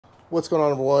What's going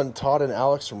on, everyone? Todd and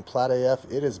Alex from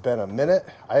Plaidaf. It has been a minute.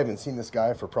 I haven't seen this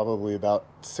guy for probably about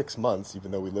 6 months,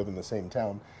 even though we live in the same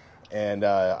town. And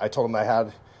I told him I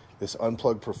had this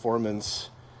Unplugged performance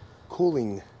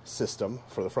cooling system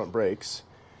for the front brakes.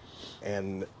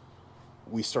 And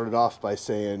we started off by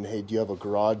saying, hey, do you have a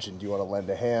garage and do you want to lend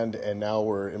a hand? And now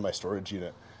we're in my storage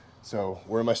unit. So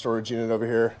we're in my storage unit over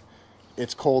here.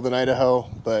 It's cold in Idaho,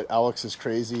 but Alex is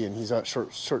crazy and he's got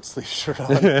short sleeve shirt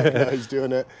on. He's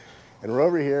doing it. And we're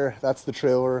over here. That's the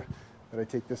trailer that I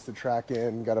take this to track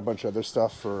in. Got a bunch of other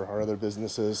stuff for our other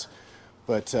businesses.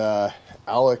 But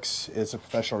Alex is a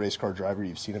professional race car driver.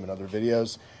 You've seen him in other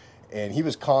videos. And he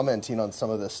was commenting on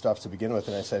some of this stuff to begin with.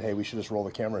 And I said, hey, we should just roll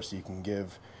the camera so you can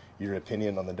give your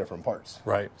opinion on the different parts.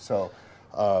 Right. So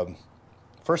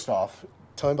first off,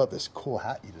 tell me about this cool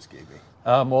hat you just gave me.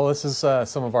 Well, this is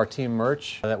some of our team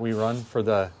merch that we run for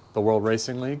the World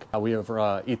Racing League. We have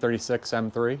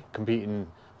E36 M3 competing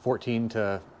 14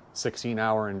 to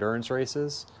 16-hour endurance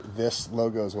races. This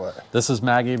logo is what? This is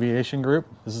Mag Aviation Group.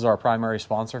 This is our primary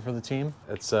sponsor for the team.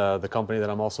 It's the company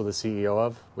that I'm also the CEO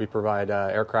of. We provide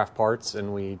aircraft parts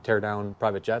and we tear down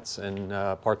private jets and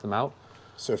part them out.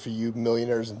 So for you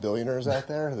millionaires and billionaires out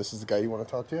there, this is the guy you want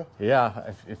to talk to?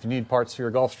 Yeah, if you need parts for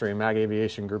your Gulfstream,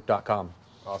 magaviationgroup.com.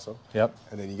 Awesome. Yep.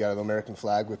 And then you got an American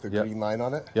flag with the green line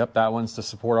on it? Yep, that one's to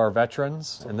support our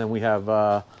veterans. And then we have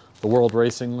the World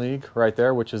Racing League right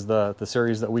there, which is the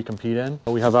series that we compete in.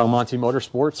 We have Almonte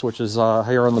Motorsports, which is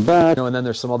here on the back. And then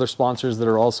there's some other sponsors that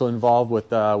are also involved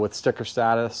with sticker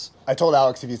status. I told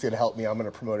Alex if he's going to help me, I'm going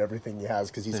to promote everything he has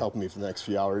because he's helping me for the next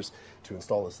few hours to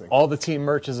install this thing. All the team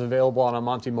merch is available on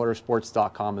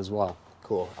almontemotorsports.com as well.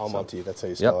 Cool. Almonte, that's how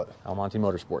you spell it. Almonte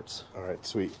Motorsports. All right,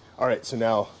 sweet. All right, so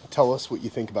now tell us what you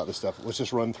think about this stuff. Let's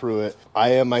just run through it.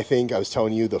 I was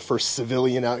telling you, the first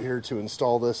civilian out here to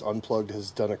install this. Unplugged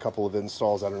has done a couple of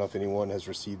installs. I don't know if anyone has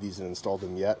received these and installed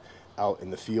them yet out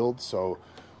in the field, so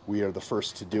we are the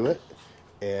first to do it.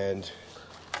 And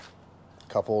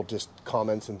a couple just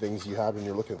comments and things you have when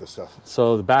you're looking at this stuff.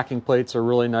 So the backing plates are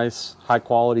really nice, high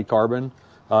quality carbon.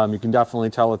 You can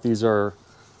definitely tell that these are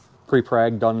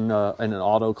pre-preg done in an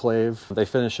autoclave. They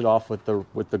finish it off with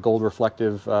the gold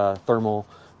reflective thermal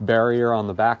barrier on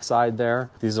the back side there.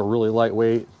 These are really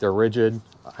lightweight, they're rigid.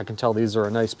 I can tell these are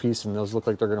a nice piece and those look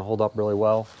like they're gonna hold up really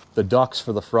well. The ducts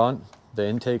for the front, the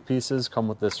intake pieces come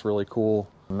with this really cool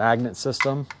magnet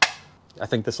system. I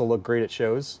think this will look great at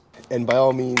shows. And by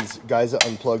all means, guys at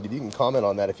Unplugged, if you can comment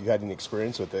on that if you had any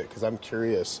experience with it, because I'm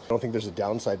curious. I don't think there's a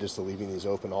downside just to leaving these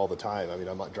open all the time. I mean,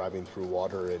 I'm not driving through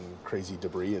water and crazy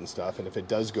debris and stuff. And if it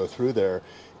does go through there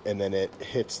and then it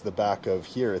hits the back of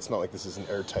here, it's not like this is an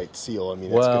airtight seal. I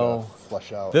mean, it's going to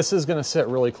flush out. This is going to sit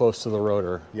really close to the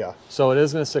rotor. Yeah. So it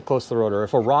is going to sit close to the rotor.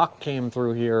 If a rock came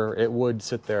through here, it would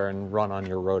sit there and run on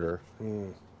your rotor.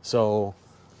 So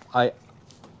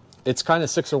it's kind of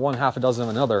 6 of one, half a dozen of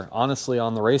another. Honestly,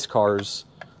 on the race cars,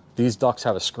 these ducts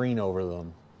have a screen over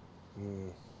them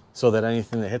so that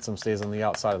anything that hits them stays on the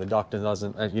outside of the duct and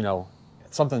doesn't,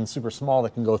 something super small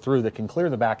that can go through that can clear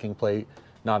the backing plate,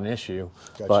 not an issue.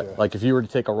 Gotcha. But like if you were to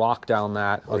take a rock down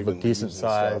that of a decent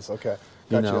size. Okay.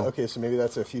 Gotcha. Okay, so maybe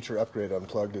that's a future upgrade.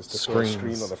 Unplugged is to put a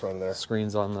screen on the front of there.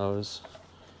 Screens on those.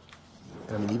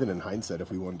 I mean, even in hindsight,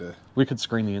 if we wanted to... We could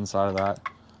screen the inside of that.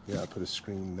 Yeah, put a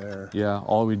screen there. Yeah,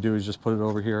 all we do is just put it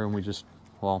over here and we just,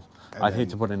 I'd hate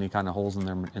to put any kind of holes in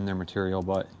their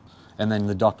material, and then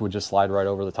the duct would just slide right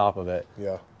over the top of it.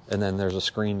 Yeah. And then there's a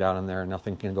screen down in there,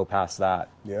 nothing can go past that.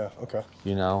 Yeah, okay.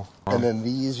 And then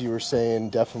these, you were saying,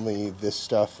 definitely this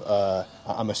stuff,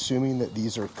 I'm assuming that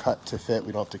these are cut to fit.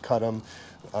 We don't have to cut them,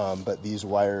 but these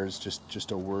wires,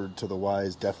 just a word to the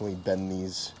wise, definitely bend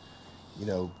these,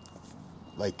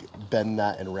 like bend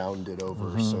that and round it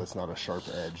over so it's not a sharp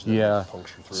edge that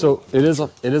puncture through. So it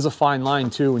is a fine line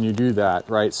too when you do that,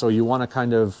 right? So you want to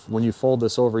kind of, when you fold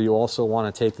this over, you also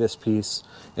want to take this piece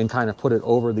and kind of put it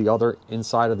over the other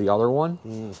inside of the other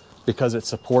one because it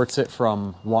supports it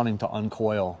from wanting to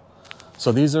uncoil.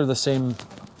 So these are the same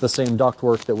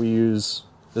ductwork that we use.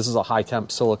 This is a high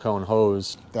temp silicone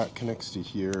hose. That connects to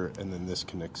here and then this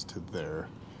connects to there.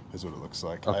 Is what it looks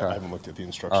like. Okay. I haven't looked at the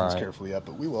instructions carefully yet,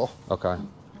 but we will. Okay.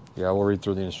 Yeah, we'll read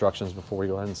through the instructions before we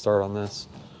go ahead and start on this.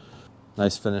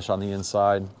 Nice finish on the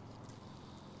inside.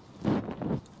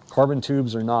 Carbon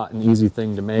tubes are not an easy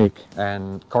thing to make,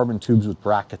 and carbon tubes with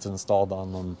brackets installed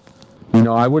on them.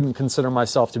 I wouldn't consider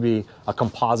myself to be a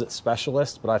composite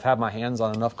specialist, but I've had my hands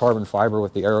on enough carbon fiber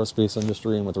with the aerospace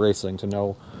industry and with racing to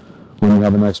know when you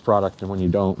have a nice product and when you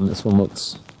don't, and this one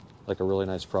looks like a really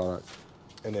nice product.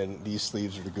 And then these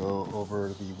sleeves are to go over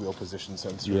the wheel position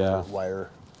sensor Yeah.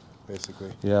 wire,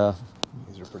 basically. Yeah.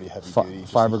 These are pretty heavy duty.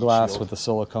 Fiberglass with the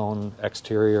silicone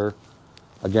exterior.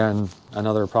 Again,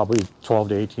 another probably 12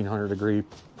 to 1800 degree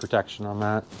protection on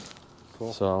that.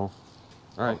 Cool. So, all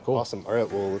right, cool. Awesome. All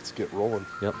right, well, let's get rolling.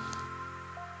 Yep.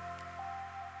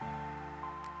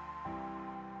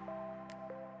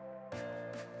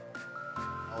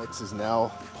 Alex is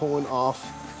now pulling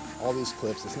off all these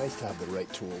clips. It's nice to have the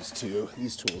right tools too.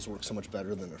 These tools work so much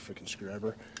better than a freaking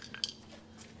screwdriver.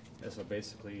 Yeah, so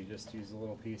basically you just use a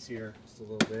little piece here, just a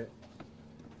little bit.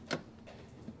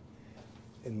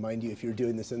 And mind you, if you're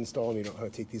doing this install and you don't know how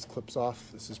to take these clips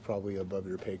off, this is probably above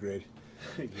your pay grade.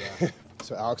 Yeah.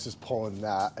 So Alex is pulling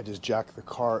that. I just jacked the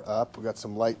car up. We got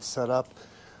some lights set up.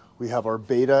 We have our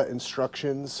beta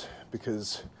instructions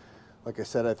because, like I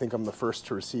said, I think I'm the first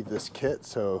to receive this kit.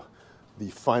 So the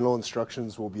final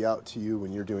instructions will be out to you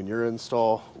when you're doing your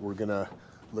install. We're gonna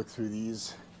look through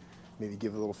these, maybe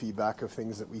give a little feedback of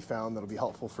things that we found that'll be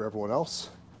helpful for everyone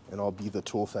else. And I'll be the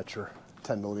tool fetcher.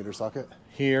 10mm socket.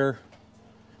 Here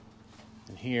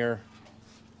and here.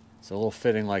 It's a little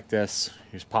fitting like this.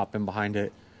 You just pop in behind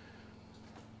it,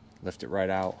 lift it right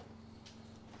out,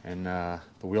 and the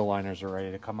wheel liners are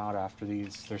ready to come out after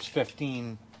these. There's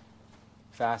 15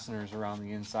 fasteners around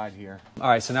the inside here. All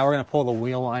right, so now we're gonna pull the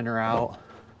wheel liner out.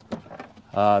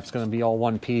 It's gonna be all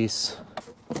one piece.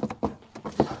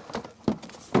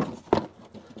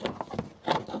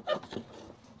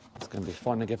 It's gonna be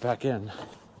fun to get back in.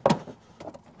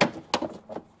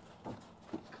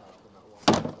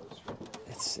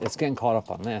 It's getting caught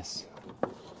up on this.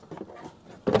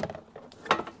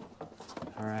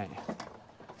 All right.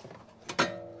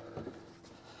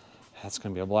 That's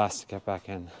gonna be a blast to get back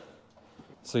in.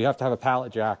 So you have to have a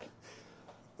pallet jack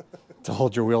to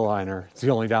hold your wheel liner. It's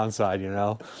the only downside, you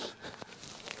know? All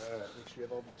right, make sure you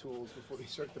have all the tools before you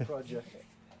start the project.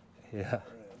 Yeah. All right,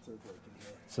 let's open it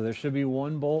here. So there should be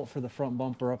one bolt for the front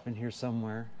bumper up in here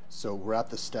somewhere. So we're at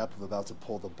the step of about to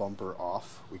pull the bumper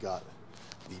off. We got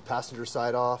the passenger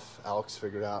side off. Alex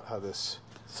figured out how this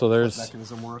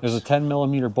mechanism works. There's a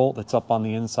 10mm bolt that's up on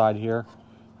the inside here.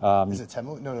 Is it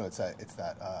 10mm? No, it's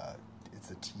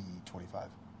the T25.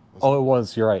 Oh, it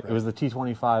was. You're right. It was the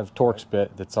T25 Torx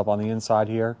bit that's up on the inside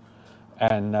here,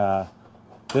 and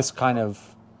there's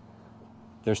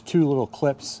two little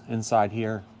clips inside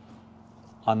here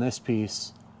on this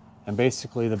piece, and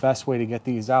basically the best way to get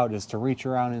these out is to reach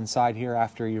around inside here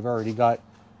after you've already got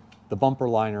the bumper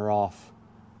liner off,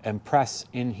 and press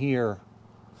in here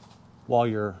while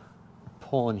you're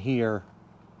pulling here.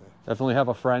 Definitely have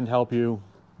a friend help you,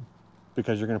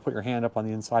 because you're going to put your hand up on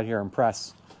the inside here and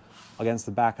press against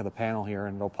the back of the panel here,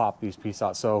 and it'll pop these pieces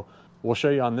out. So we'll show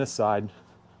you on this side.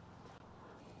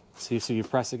 See, so you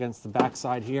press against the back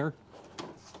side here,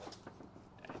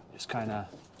 just kind of.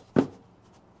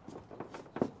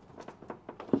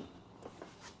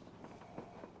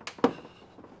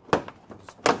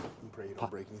 Pray you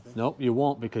don't break anything. Nope, you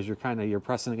won't, because you're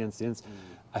pressing against the inside.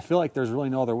 I feel like there's really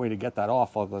no other way to get that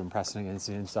off other than pressing against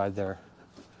the inside there.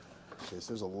 Okay, so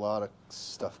there's a lot of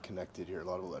stuff connected here, a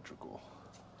lot of electrical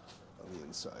on the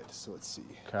inside. So let's see.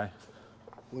 Okay.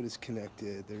 What is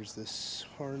connected? There's this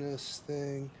harness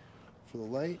thing for the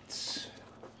lights.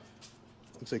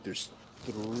 Looks like there's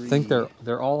 3. I think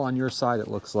they're all on your side, it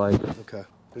looks like. Okay.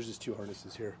 There's just 2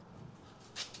 harnesses here.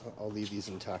 I'll leave these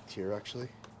intact here, actually.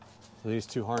 So these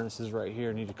 2 harnesses right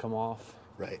here need to come off.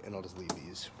 Right, and I'll just leave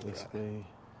these. Basically.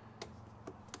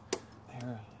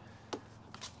 There.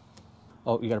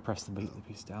 Oh, you got to press the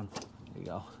piece down. There you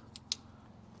go.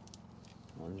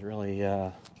 One's really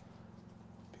pain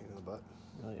in the butt.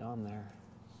 Really on there.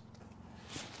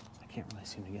 I can't really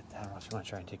seem to get that. I don't know if you want to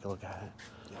try and take a look at it.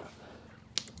 Yeah.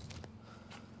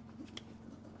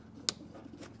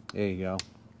 There you go.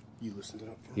 You loosened it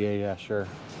up for me? Yeah, sure.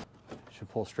 Should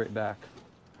pull straight back.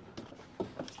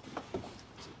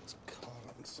 It's caught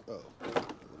on. Oh, a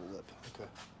little lip. Okay.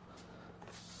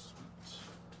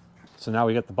 So now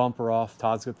we get the bumper off.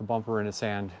 Todd's got the bumper in his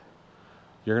hand.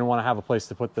 You're going to want to have a place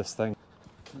to put this thing.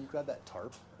 Can you grab that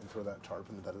tarp and throw that tarp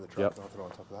in the bed of the truck? Yep. And I'll throw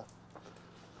on top of that.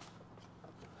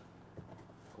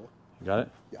 Cool. You got it?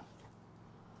 Yeah.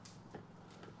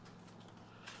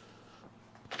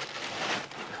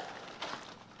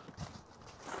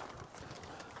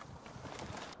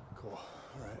 Cool. All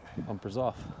right. Bumper's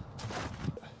off.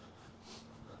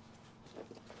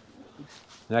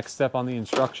 Next step on the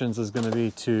instructions is going to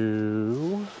be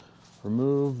to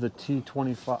remove the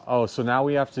T25. Oh, so now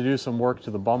we have to do some work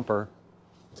to the bumper.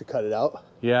 To cut it out?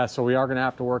 Yeah, so we are going to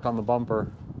have to work on the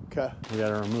bumper. Okay. We got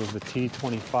to remove the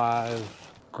T25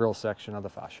 grill section of the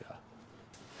fascia.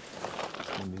 It's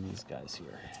going to be these guys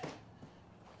here.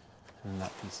 And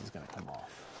that piece is going to come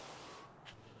off.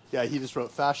 Yeah, he just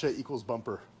wrote fascia equals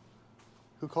bumper.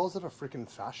 Who calls it a freaking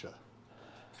fascia?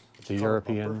 The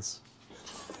Europeans.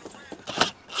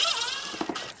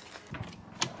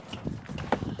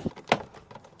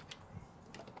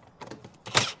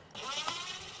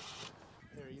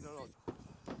 Here, you know.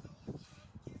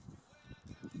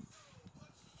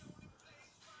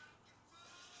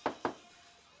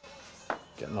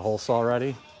 Getting the hole saw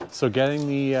ready. So getting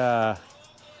the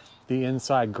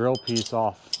inside grill piece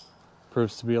off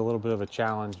proves to be a little bit of a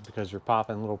challenge because you're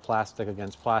popping little plastic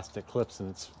against plastic clips and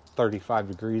it's 35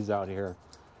 degrees out here.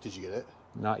 Did you get it?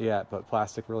 Not yet, but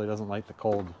plastic really doesn't like the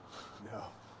cold. No.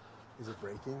 Is it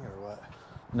breaking or what?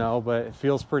 No, but it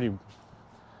feels pretty. Do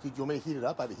you want me to heat it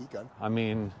up? I have a heat gun. I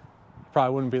mean,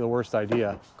 probably wouldn't be the worst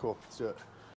idea. Cool, let's do it.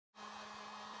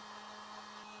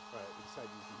 Alright, we decided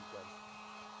to use the heat gun.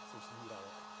 So there's some heat on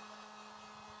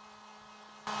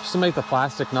it. Just to make the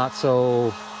plastic not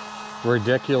so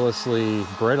ridiculously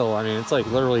brittle. I mean, it's like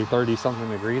literally 30 something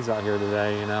degrees out here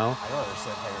today, you know? I know there's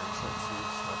that hair in short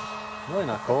sleeves. But Really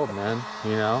not cold, man,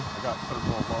 you know? I got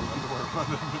thermal long underwear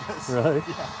running this. Really?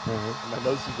 Yeah. Right. And my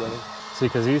nose is running. See,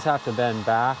 because these have to bend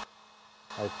back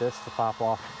like this to pop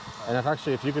off. And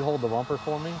if you could hold the bumper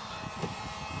for me.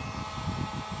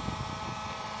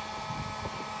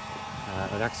 All right,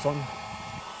 the next one. All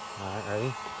right,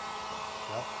 ready?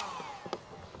 Yep.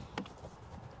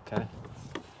 Okay.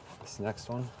 This next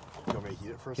one. You want me to heat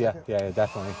it for a Yeah, second? yeah,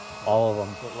 definitely. All of them.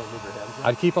 What, move your hands in?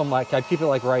 I'd keep it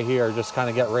like right here, just kind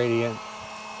of get radiant.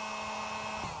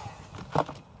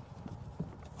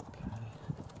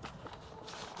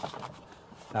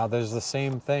 Now there's the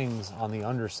same things on the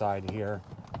underside here,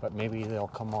 but maybe they'll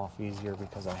come off easier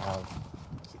because I have.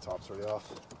 The top's already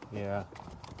off. Yeah.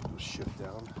 It'll shift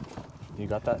down. You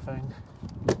got that thing?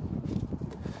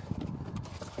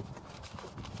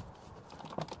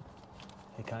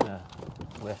 They kind of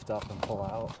lift up and pull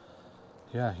out.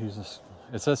 Yeah,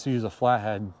 it says to use a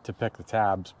flathead to pick the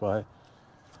tabs, but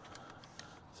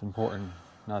it's important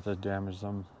not to damage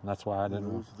them. That's why I didn't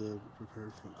Remove the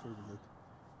repaired front carbon head.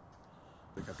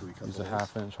 Like after we cut use the a holes.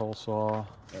 1/2 inch hole saw. Oh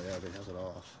yeah, they have it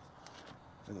off.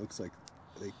 And it looks like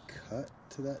they cut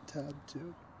to that tab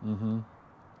too. Mm-hmm.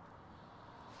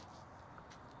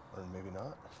 Or maybe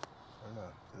not. I don't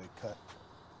know. Do they cut?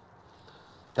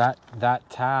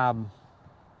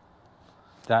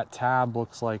 That tab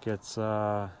looks like it's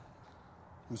I'm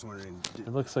just wondering.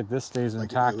 it looks like this stays Like,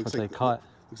 intact, it looks but they like cut.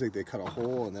 Looks like they cut a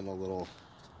hole and then a little.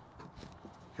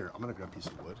 Here, I'm gonna grab a piece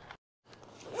of wood.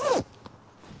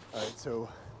 All right, so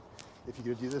if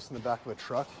you're gonna do this in the back of a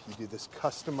truck, you do this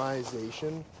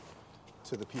customization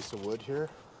to the piece of wood here.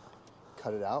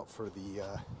 Cut it out for the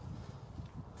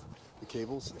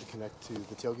cables to connect to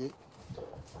the tailgate,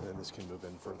 and then this can move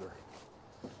in further.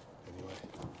 Anyway,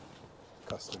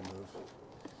 custom move.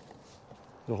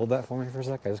 You'll hold that for me for a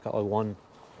sec? I just got like one.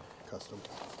 Custom.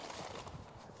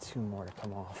 2 more to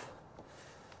come off.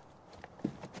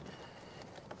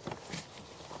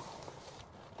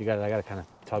 I gotta kind of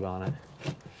tug on it.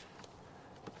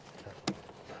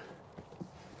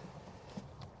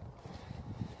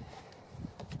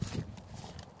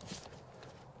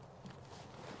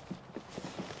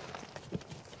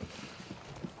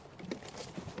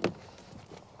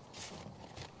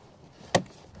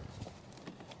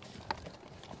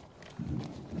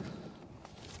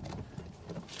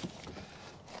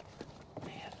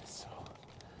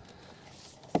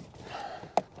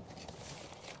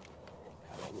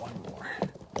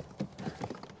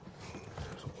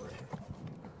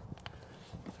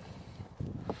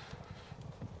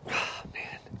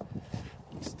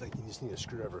 Need a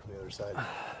screwdriver from the other side.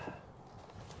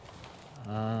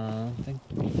 I think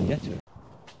we can get to it.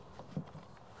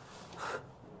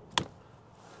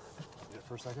 Need it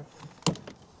for a second?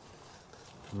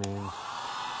 I mean,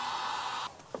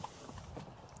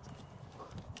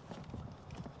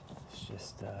 it's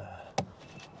just okay,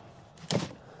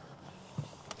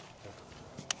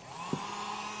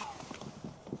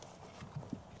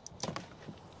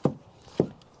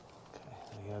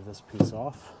 you have this piece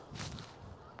off.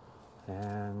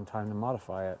 And time to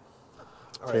modify it.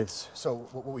 All right, so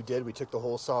what we did, we took the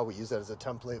hole saw, we used that as a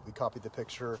template, we copied the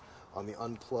picture on the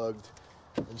Unplugged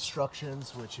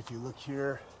instructions, which if you look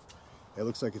here, it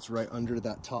looks like it's right under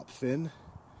that top fin.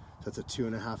 That's a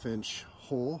 2.5 inch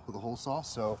hole with a hole saw.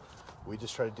 So we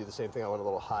just tried to do the same thing. I went a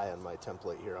little high on my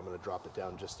template here. I'm gonna drop it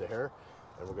down just a hair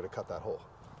and we're gonna cut that hole.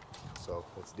 So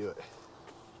let's do it.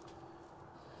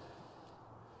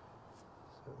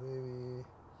 So maybe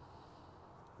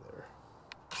there.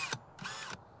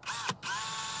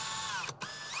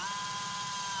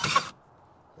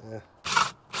 Yeah.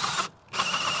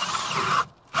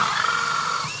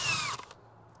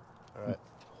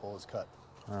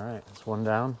 This one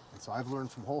down. And so I've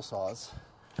learned from hole saws,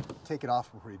 take it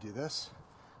off before you do this.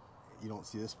 You don't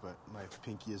see this, but my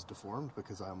pinky is deformed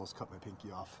because I almost cut my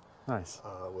pinky off. Nice.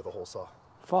 With a hole saw.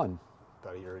 Fun.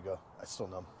 About a year ago. I still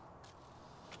numb.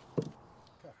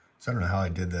 So I don't know how I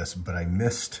did this, but I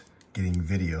missed getting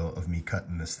video of me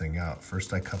cutting this thing out.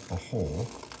 First I cut the hole,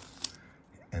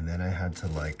 and then I had to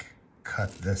like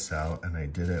cut this out, and I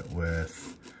did it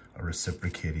with a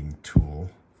reciprocating tool.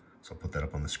 So I'll put that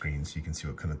up on the screen so you can see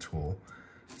what kind of tool.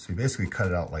 So you basically cut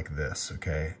it out like this,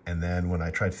 okay? And then when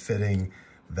I tried fitting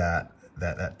that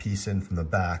piece in from the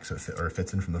back, so it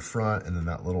fits in from the front, and then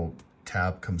that little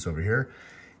tab comes over here,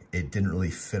 it didn't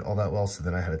really fit all that well. So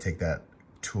then I had to take that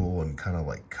tool and kind of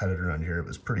like cut it around here. It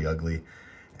was pretty ugly,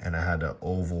 and I had to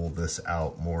oval this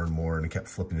out more and more, and I kept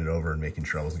flipping it over and making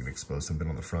sure I wasn't gonna expose something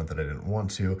on the front that I didn't want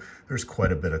to. There's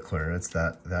quite a bit of clearance.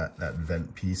 That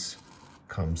vent piece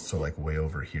comes to like way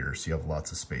over here, so you have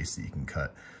lots of space that you can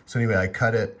cut. So anyway, I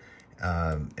cut it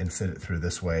and fit it through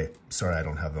this way. Sorry I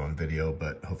don't have it on video,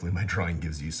 but hopefully my drawing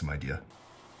gives you some idea.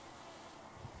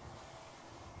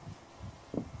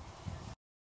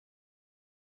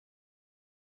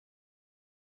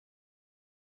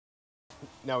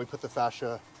 Now we put the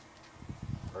fascia,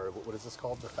 or what is this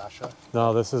called? The fascia?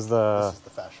 No, this is the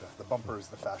fascia. The bumper is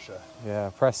the fascia. Yeah,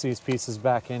 press these pieces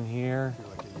back in here. You're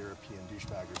like a European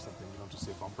douchebag or something. You don't just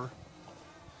say bumper.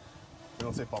 You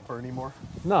don't say bumper anymore?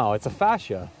 No, it's a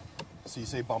fascia. So you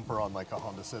say bumper on like a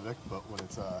Honda Civic, but when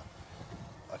it's a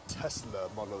Tesla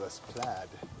Model S Plaid.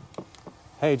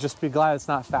 Hey, just be glad it's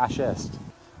not fascist.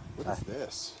 What is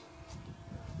this?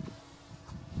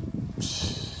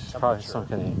 It's probably some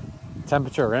kind of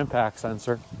temperature or impact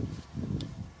sensor.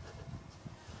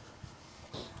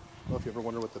 Well, if you ever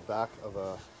wonder what the back of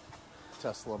a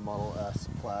Tesla Model S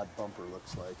Plaid bumper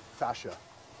looks like, fascia.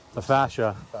 The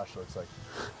fascia. Fascia looks like.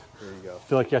 There you go. I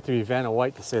feel like you have to be Vanna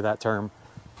White to say that term.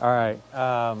 All right,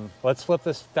 let's flip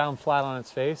this down flat on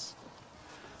its face.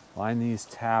 Line these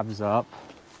tabs up.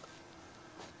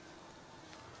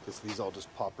 Because these all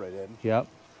just pop right in. Yep,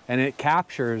 and it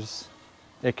captures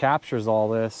all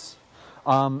this.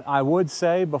 I would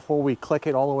say before we click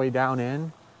it all the way down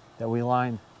in, that we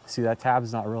line. See, that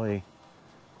tab's not really.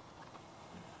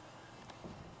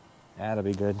 That'll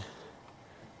be good.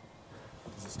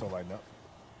 Is it still lined up?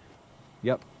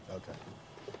 Yep. Okay.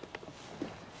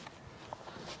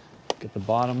 Get the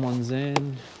bottom ones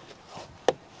in.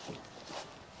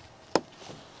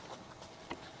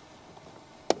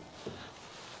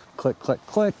 Click, click,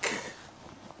 click.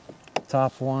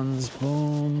 Top ones,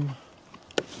 boom.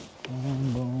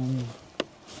 Boom, boom,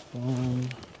 boom.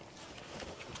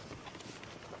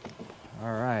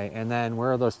 All right, and then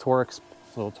where are those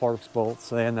little Torx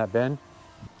bolts? Are they in that bin?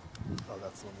 Oh,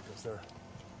 that's the one that goes there.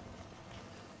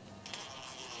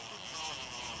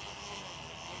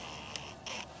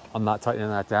 I'm not tightening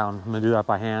that down. I'm gonna do that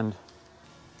by hand.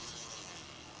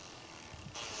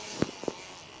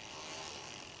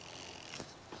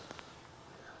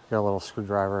 Get a little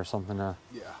screwdriver or something to.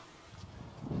 Yeah.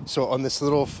 So on this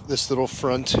little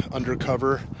front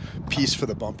undercover piece for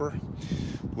the bumper,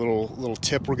 little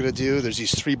tip we're gonna do. There's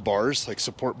these 3 bars, like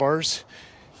support bars.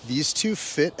 These 2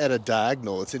 fit at a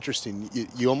diagonal. It's interesting.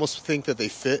 You almost think that they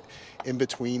fit in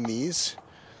between these,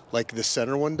 like the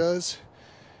center one does,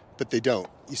 but they don't.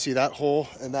 You see that hole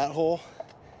and that hole?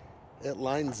 It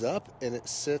lines up and it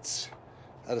sits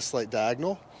at a slight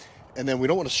diagonal. And then we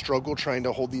don't want to struggle trying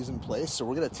to hold these in place. So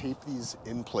we're going to tape these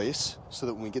in place so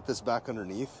that when we get this back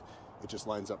underneath, it just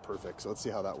lines up perfect. So let's see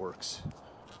how that works.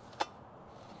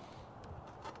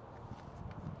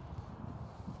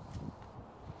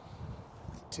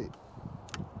 Tape.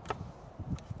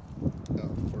 Oh,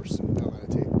 of course, not out of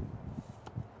tape.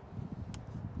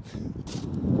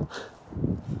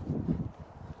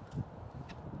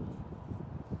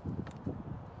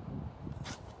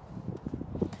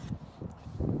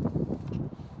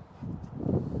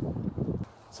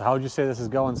 So how would you say this is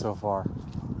going so far?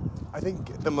 I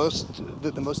think the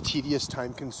most tedious,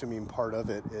 time-consuming part of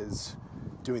it is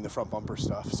doing the front bumper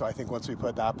stuff. So I think once we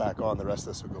put that back on, the rest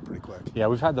of this will go pretty quick. Yeah,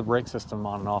 we've had the brake system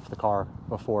on and off the car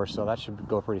before, so that should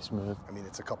go pretty smooth. I mean,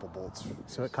 it's a couple bolts.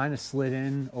 So it kind of slid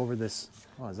in over this.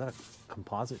 Oh, is that a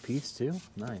composite piece too?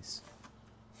 Nice.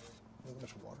 There's a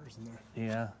bunch of water's in there.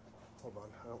 Yeah. Hold on,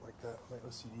 I don't like that. My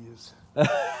OCD is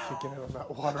kicking in on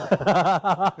that water.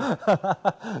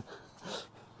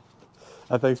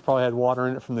 That thing's probably had water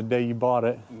in it from the day you bought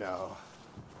it. No.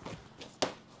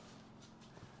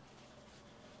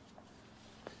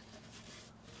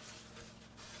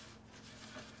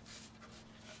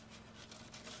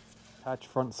 Attach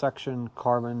front section,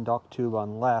 carbon duct tube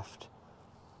on left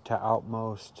to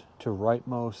outmost, to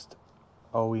rightmost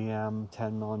OEM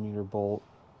 10mm bolt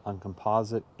on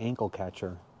composite ankle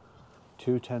catcher.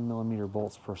 Two 10mm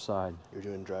bolts per side. You're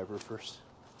doing driver first?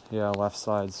 Yeah, left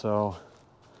side. So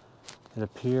it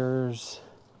appears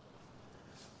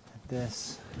that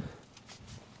this.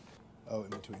 Oh, in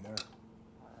between there.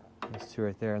 Those two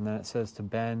right there, and then it says to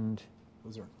bend.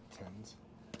 Those are 10s.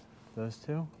 Those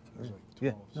two? Those are like 12s.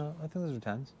 Yeah, no, I think those are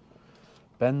 10s.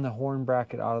 Bend the horn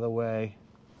bracket out of the way.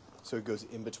 So it goes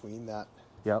in between that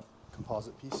Yep.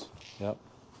 composite piece? Yep.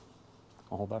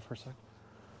 I'll hold that for a sec.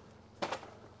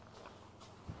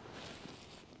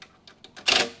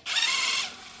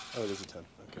 Oh, it is a 10.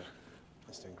 Okay.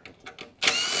 I stand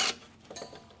corrected.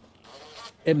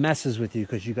 It messes with you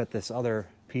because you got this other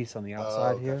piece on the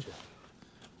outside here. Gotcha.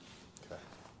 Okay.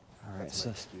 All right, That's so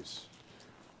my excuse.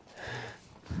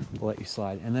 we'll let you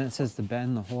slide. And then it says to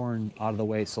bend the horn out of the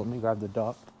way. So let me grab the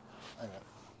duct. I know.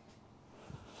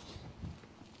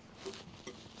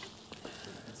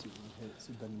 Let's see if we can hit it.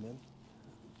 See, bend them in.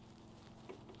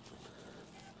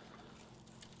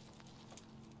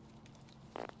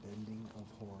 Bending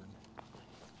of horn.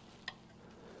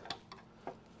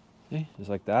 Okay, just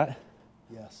like that.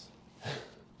 Yes.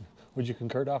 Would you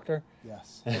concur, Doctor?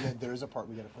 Yes. And then there's a part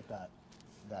we got to put that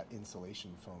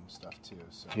insulation foam stuff too.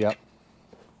 So Yep.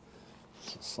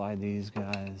 So slide these I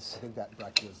guys. think that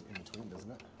bracket goes in between,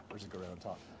 doesn't it? Or does it go right on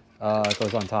top? It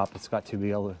goes on top. It's got to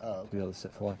be able to, Oh, to be able to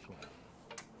sit flush. Cool.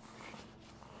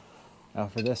 Now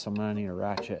for this, I'm gonna need a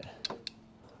ratchet.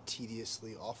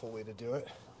 Tediously awful way to do it.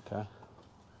 Okay.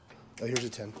 Oh, here's a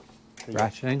 10. Here you go.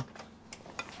 Ratcheting.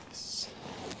 Yes.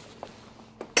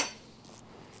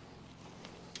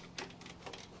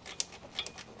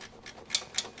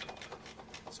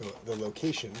 So the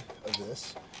location of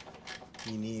this,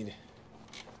 you need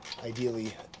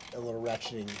ideally a little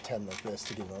ratcheting 10 like this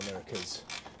to get it on there because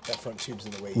that front tube's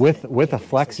in the way. With a Can't get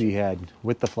flexi head.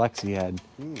 With the flexi head.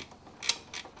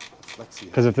 Flexi.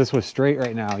 Because if this was straight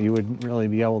right now, you wouldn't really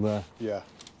be able to. Yeah.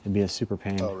 It'd be a super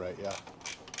pain. Oh, right, yeah.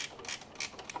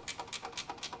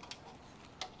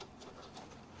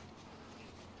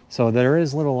 So there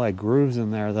is little like grooves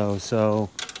in there though. So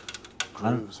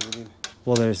Grooves, what do you mean?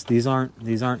 well, these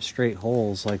aren't straight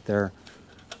holes. Like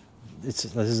this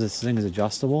thing is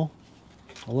adjustable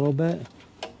a little bit.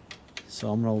 So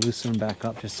I'm gonna loosen them back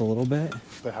up just a little bit.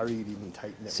 But how are you even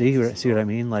tighten it? See once this is what I on?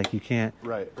 mean? Like you can't.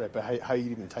 Right. But how you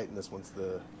even tighten this once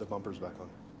the bumper's back on?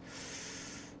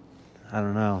 I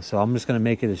don't know. So I'm just gonna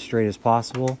make it as straight as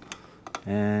possible,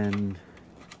 and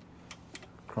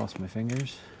cross my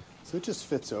fingers. So it just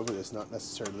fits over this, not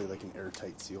necessarily like an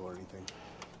airtight seal or anything.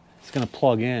 It's gonna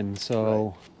plug in. So.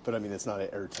 Right. But I mean, it's not an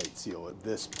airtight seal.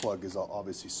 This plug is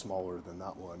obviously smaller than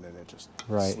that one, and it just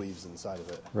Right. sleeves inside of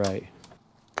it. Right.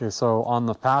 Okay, so on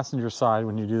the passenger side,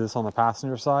 when you do this on the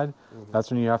passenger side, that's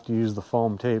when you have to use the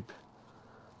foam tape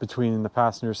between the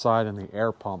passenger side and the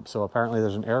air pump. So apparently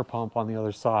there's an air pump on the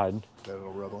other side. That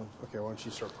it'll rub on. Okay, why don't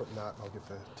you start putting that, and I'll get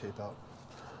the tape out.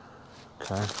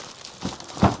 Okay.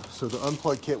 So the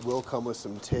Unplugged kit will come with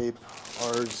some tape.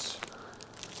 Ours,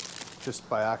 just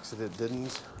by accident,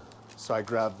 didn't. So I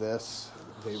grabbed this.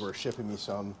 They were shipping me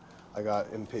some. I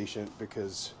got impatient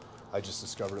because I just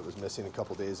discovered it was missing a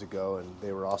couple days ago, and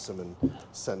they were awesome and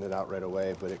sent it out right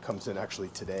away. But it comes in actually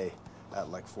today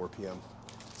at like 4 p.m.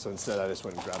 So instead, I just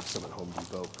went and grabbed some at Home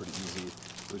Depot. Pretty easy.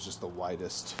 It was just the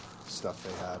widest stuff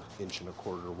they had, 1.25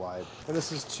 inches wide. And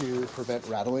this is to prevent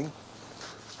rattling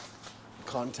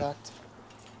contact.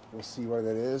 We'll see where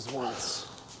that is once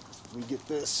we get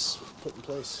this put in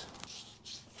place.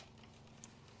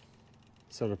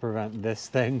 So to prevent this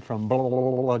thing from blah, blah,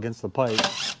 blah, blah against the pipe.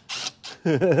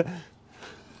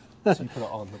 So you put it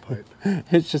on the pipe.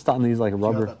 It's just on these like Do you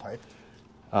have rubber. that pipe?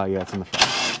 Yeah, it's in the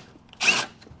front.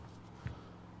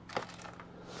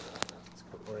 Let's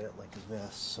orient it like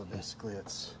this. So basically,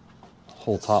 it's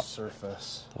Whole this top,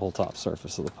 surface. the whole top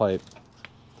surface of the pipe.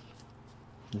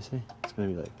 You see? It's gonna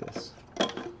be like this.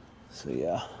 So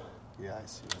yeah, Yeah, I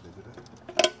see how they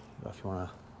did it. if you wanna,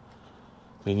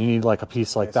 I mean, you need like a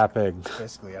piece like that big. It's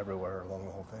basically everywhere along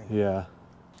the whole thing. Yeah.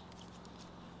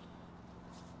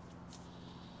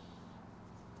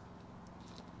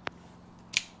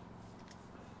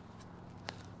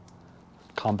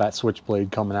 Combat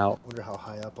switchblade coming out. Wonder how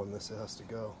high up on this it has to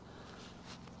go.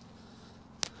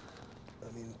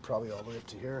 I mean, probably all the way up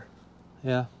to here.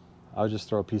 Yeah, I would just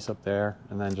throw a piece up there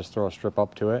and then just throw a strip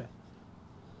up to it.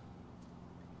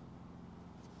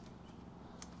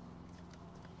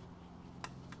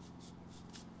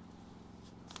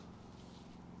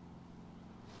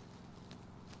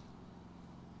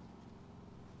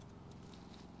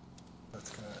 That's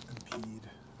gonna impede.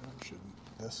 Oh,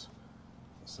 shouldn't this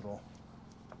little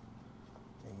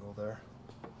angle there.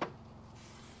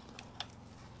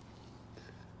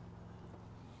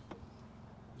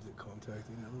 it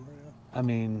contacting everywhere now? I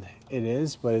mean, it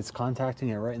is, but it's contacting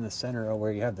it right in the center of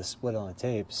where you have the split on the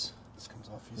tapes. This comes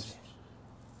off easy.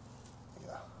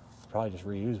 Yeah. Probably just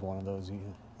reuse one of those. You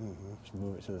just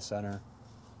move it to the center.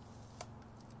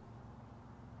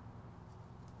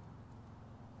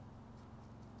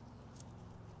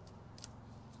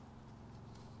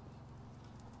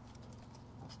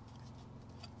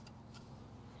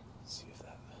 See if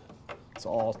that. It's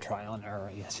all trial and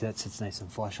error. Yeah, see that sits nice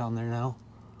and flush on there now.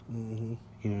 You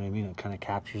know what I mean? It kind of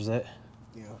captures it.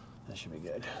 Yeah. That should be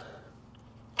good.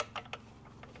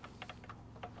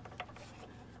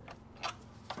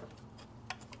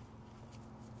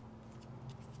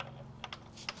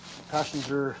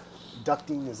 Passenger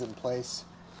ducting is in place.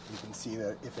 You can see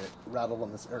that if it rattled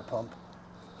on this air pump,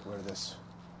 where this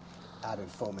added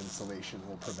foam insulation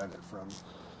will prevent it from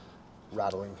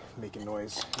rattling, making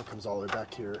noise. It comes all the way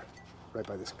back here, right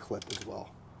by this clip as well.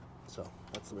 So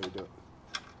that's the way to do it.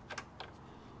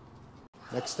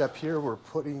 Next step here, we're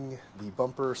putting the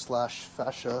bumper /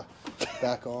 fascia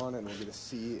back on, and we're going to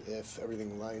see if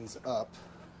everything lines up.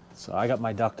 So I got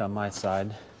my duct on my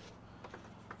side.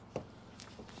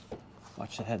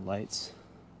 Watch the headlights.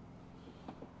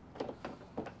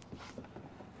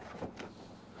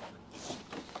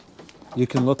 You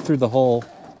can look through the hole.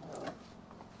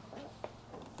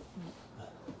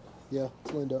 Yeah,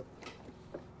 it's lined up.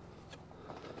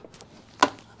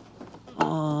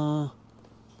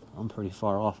 I'm pretty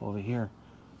far off over here.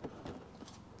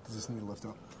 Does this need to lift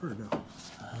up or no?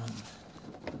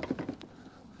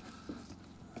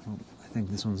 I think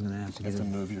this one's going to have to You have to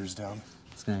move yours down.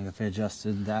 It's going to have to be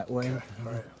adjusted that way. Okay.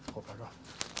 All right, pull it back off.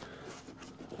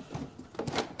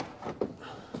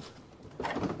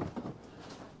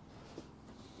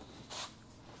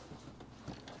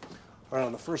 All right,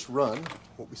 on the first run,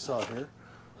 what we saw here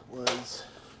was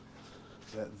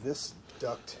that this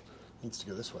duct needs to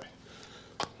go this way.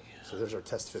 So there's our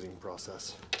test fitting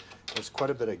process. There's quite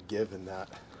a bit of give in that.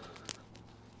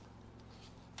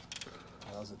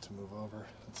 Allows it to move over.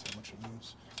 Let's see how much it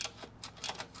moves.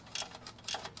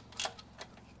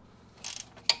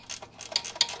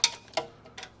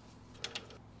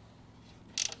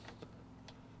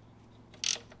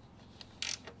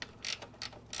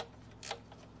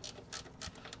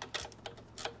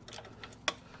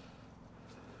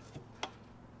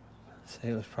 Say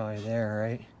it was probably there,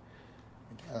 right?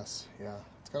 I guess, yeah.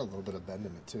 It's got a little bit of bend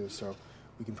in it too, so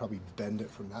we can probably bend it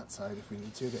from that side if we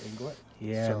need to angle it.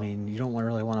 Yeah, so, I mean, you don't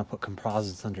really want to put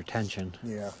composites under tension.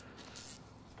 Yeah.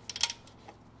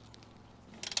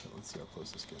 So let's see how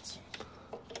close this gets.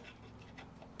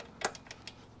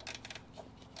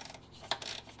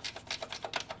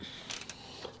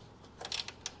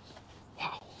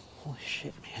 Wow. Holy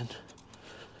shit, man.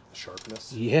 The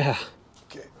sharpness. Yeah.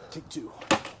 Okay, take two.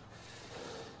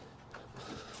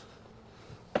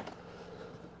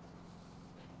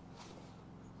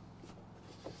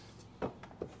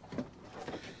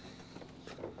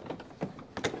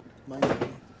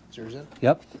 Is yours in?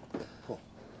 Yep. Cool.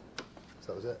 So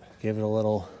that was it. Give it a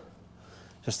little,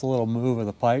 just a little move of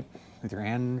the pipe with your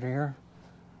hand under here,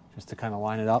 just to kind of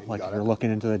line it up like you're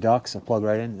looking into the ducts. So plug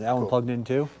right in. Is that one plugged in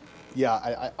too?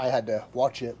 Yeah, I had to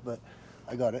watch it, but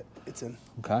I got it. It's in.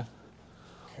 Okay.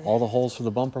 All the holes for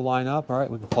the bumper line up. All right,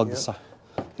 we can plug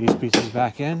these pieces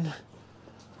back in.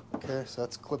 Okay, so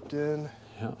that's clipped in.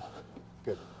 Yeah.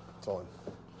 Good. It's all in.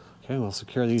 Okay, we'll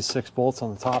secure these 6 bolts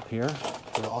on the top here.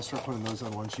 So I'll start putting those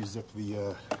on once you zip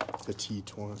the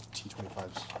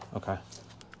T25s. Okay.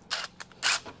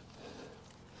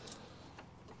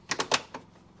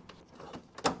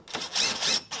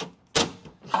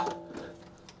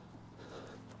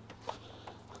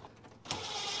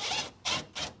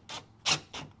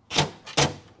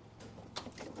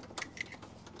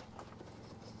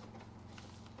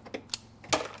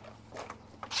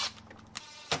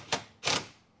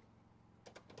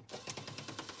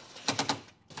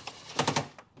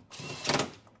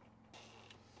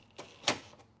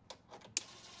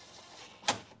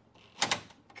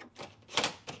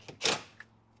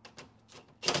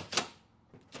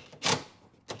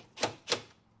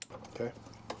 Okay.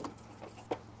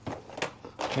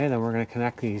 Okay, then we're going to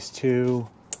connect these 2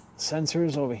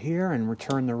 sensors over here and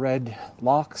return the red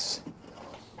locks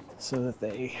so that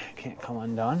they can't come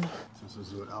undone. This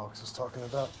is what Alex was talking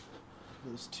about.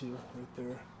 Those 2 right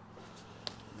there.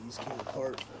 These came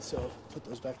apart, so put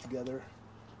those back together.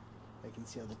 I can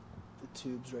see how the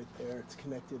tube's right there. It's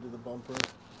connected to the bumper.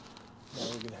 Now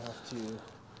we're going to have to...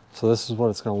 So this is what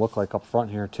it's going to look like up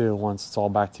front here too once it's all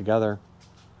back together.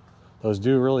 Those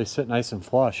do really sit nice and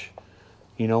flush.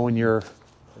 You know, when you're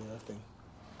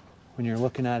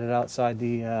looking at it outside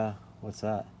the what's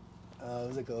that?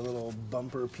 There's like a little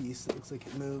bumper piece that looks like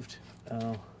it moved. Oh. I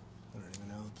don't even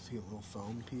know. See a little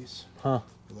foam piece. Huh.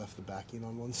 We left the backing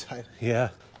on one side. Yeah.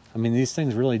 I mean, these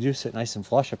things really do sit nice and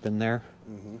flush up in there.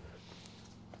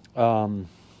 Mm-hmm.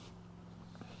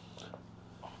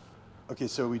 Okay,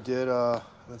 so we did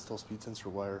install speed sensor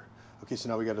wire. Okay, so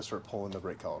now we got to start pulling the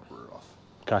brake caliper off.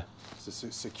 Okay. So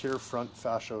secure front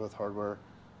fascia with hardware,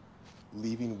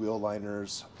 leaving wheel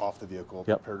liners off the vehicle.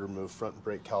 Yep. Prepare to remove front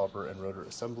brake caliper and rotor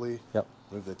assembly. Yep.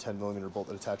 Remove the 10mm bolt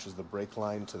that attaches the brake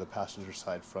line to the passenger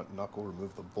side front knuckle.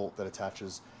 Remove the bolt that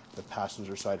attaches the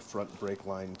passenger side front brake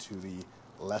line to the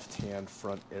left-hand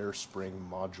front air spring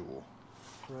module.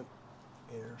 Front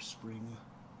air spring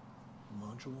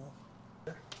module.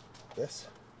 This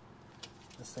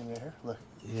thing right here. Look.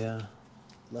 Yeah.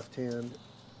 Left-hand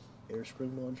air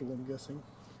spring module, I'm guessing.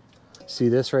 See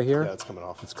this right here? Yeah, it's coming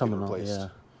off. It's coming off, replaced. yeah.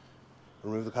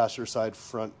 Remove the passenger side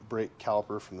front brake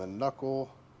caliper from the knuckle.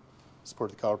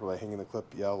 Support the caliper by hanging the clip.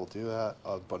 Yeah, we'll do that.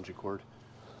 Bungee cord.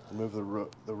 Remove the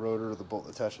rotor, the bolt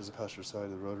that attaches the passenger side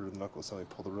of the rotor to the knuckle assembly.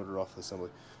 Pull the rotor off the assembly.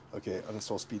 Okay,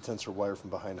 uninstall speed sensor wire from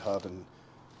behind hub and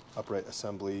upright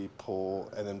assembly.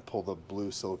 Pull the blue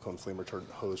silicone flame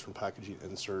retardant hose from packaging.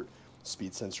 Insert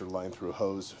speed sensor line through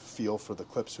hose. Feel for the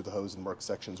clips through the hose and mark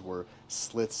sections where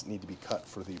slits need to be cut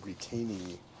for the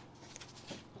retaining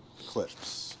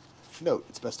clips. Note,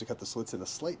 it's best to cut the slits in a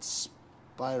slight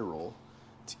spiral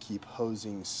to keep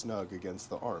hosing snug against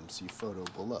the arm. See photo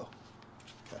below.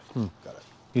 Okay, got it.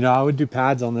 You know, I would do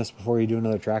pads on this before you do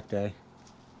another track day.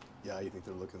 Yeah, you think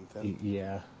they're looking thin?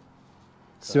 Yeah.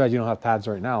 It's too bad you don't have pads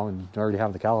right now and already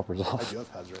have the calipers off. I do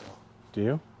have pads right now. Do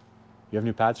you? You have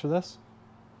new pads for this?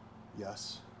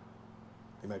 Yes.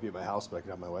 They might be at my house, but I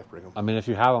could have my wife bring them. I mean, if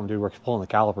you have them, dude, we're pulling the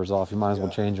calipers off. You might as well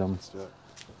Yeah, change them. Let's do it.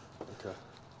 Okay.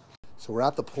 So we're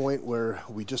at the point where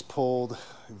we just pulled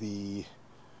the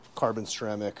carbon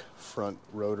ceramic front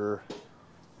rotor,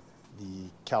 the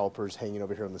calipers hanging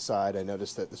over here on the side. I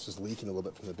noticed that this was leaking a little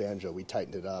bit from the banjo. We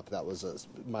tightened it up. That was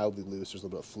mildly loose. There's a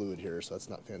little bit of fluid here, so that's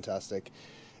not fantastic.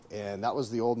 And that was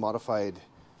the old modified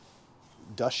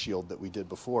dust shield that we did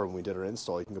before when we did our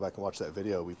install. You can go back and watch that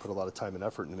video. We put a lot of time and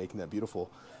effort into making that beautiful.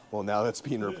 Well, now that's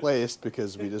being replaced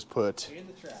because we just put... In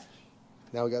the trash.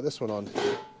 Now we got this one on.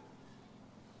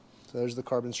 So there's the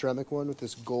carbon ceramic one with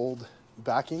this gold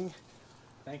backing.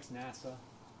 Thanks, NASA.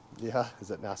 Yeah, is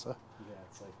that NASA? Yeah,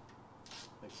 it's like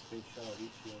space shuttle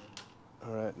heat shield.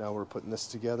 All right, now we're putting this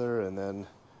together and then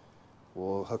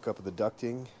we'll hook up the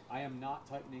ducting. I am not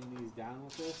tightening these down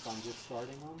with this. I'm just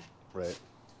starting them. Right.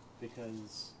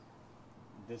 Because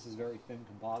this is very thin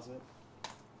composite,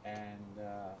 and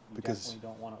you definitely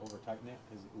don't want to over tighten it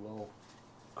because it will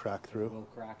crack through. It will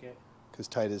crack it. Because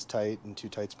tight is tight and too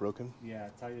tight's broken. Yeah,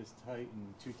 tight is tight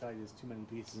and too tight is too many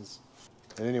pieces.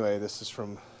 And anyway, this is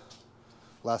from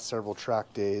last several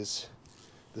track days.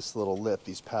 This little lip,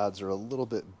 these pads are a little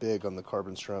bit big on the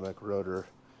carbon ceramic rotor.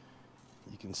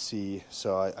 You can see,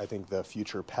 so I think the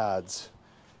future pads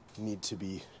need to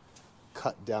be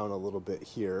cut down a little bit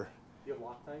here. You have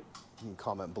Loctite? You can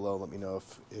comment below, let me know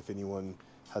if anyone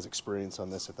has experience on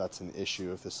this, if that's an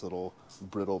issue, if this little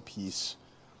brittle piece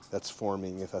that's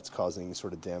forming, if that's causing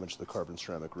sort of damage to the carbon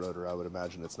ceramic rotor. I would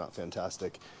imagine it's not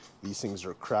fantastic. These things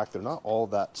are cracked. They're not all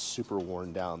that super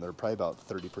worn down. They're probably about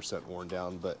 30% worn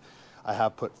down, but I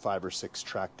have put 5 or 6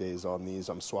 track days on these.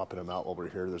 I'm swapping them out while we're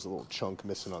here. There's a little chunk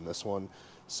missing on this one,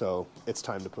 so it's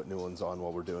time to put new ones on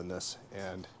while we're doing this.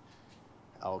 And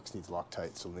Alex needs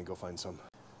Loctite, so let me go find some.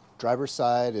 Driver's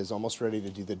side is almost ready to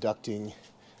do the ducting.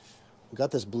 We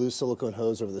got this blue silicone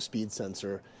hose over the speed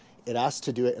sensor. It asks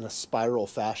to do it in a spiral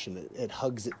fashion. It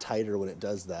hugs it tighter when it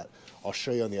does that. I'll show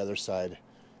you on the other side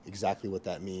exactly what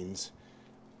that means.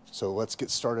 So let's get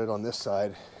started on this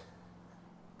side,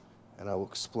 and I will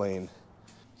explain.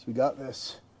 So we got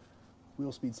this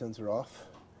wheel speed sensor off,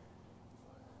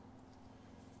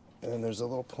 and then there's a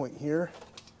little point here.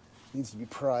 It needs to be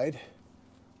pried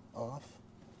off.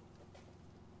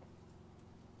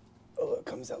 Oh, it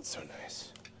comes out so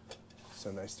nice.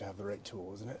 So nice to have the right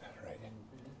tool, isn't it? Right.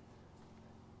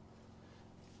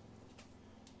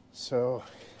 So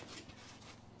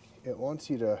it wants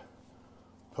you to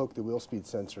poke the wheel speed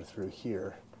sensor through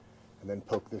here and then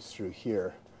poke this through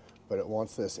here, but it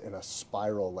wants this in a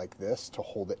spiral like this to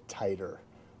hold it tighter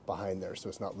behind there so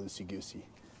it's not loosey-goosey.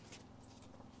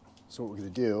 So what we're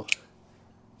going to do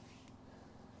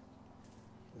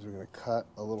is we're going to cut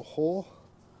a little hole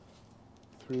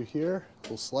through here, a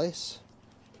little slice,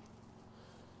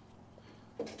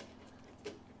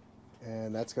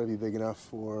 and that's got to be big enough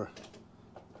for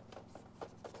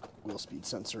wheel speed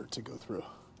sensor to go through.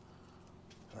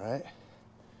 All right,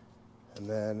 and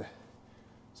then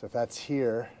so if that's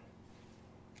here,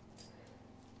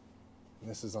 And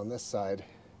this is on this side.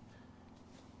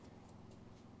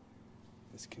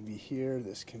 This can be here,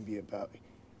 this can be about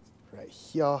right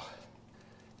here.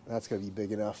 And that's gonna be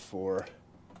big enough for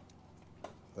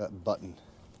that button.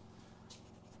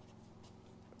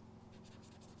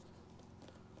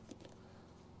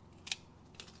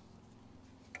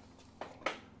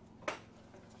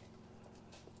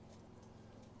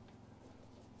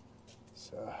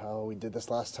 So how we did this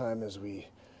last time is we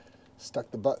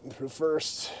stuck the button through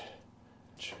first.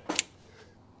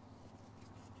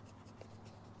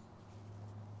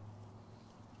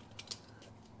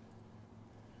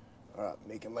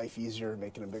 Making life easier,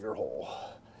 making a bigger hole.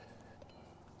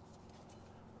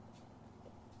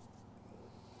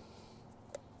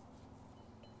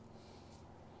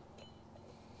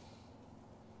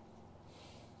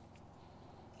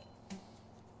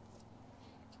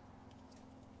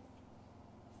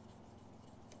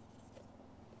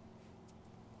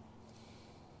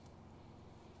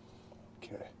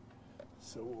 Okay,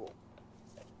 so we'll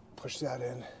push that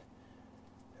in,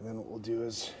 and then what we'll do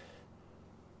is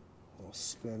we'll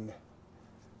spin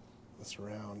this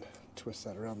around, twist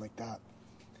that around like that.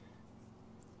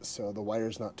 So the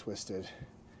wire's not twisted,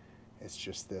 it's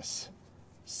just this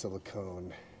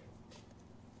silicone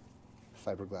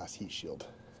fiberglass heat shield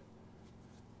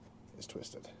is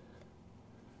twisted.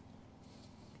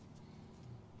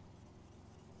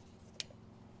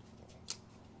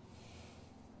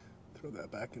 Throw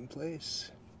that back in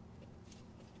place,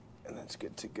 and that's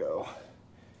good to go.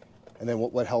 And then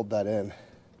what held that in?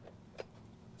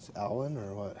 Is it Allen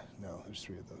or what? No, there's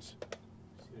 3 of those.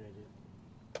 See what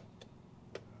I did?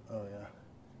 Oh yeah,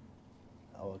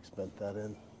 Alex bent that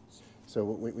in. So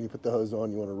when you put the hose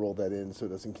on, you want to roll that in so it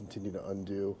doesn't continue to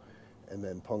undo and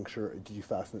then puncture. Did you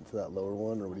fasten it to that lower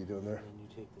one, or what are you doing there? And then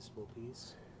you take this little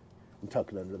piece, And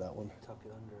tuck it under that one. tuck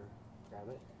it under, grab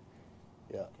it.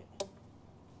 Yeah. Okay. Tuck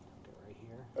it right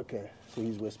here. Okay, so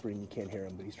he's whispering, you can't hear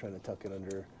him, but he's trying to tuck it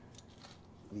under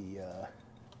the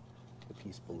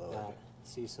piece below That. it.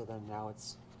 See, so then now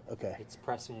it's Okay,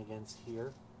 pressing against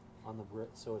here on the brick,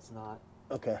 so it's not.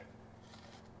 okay.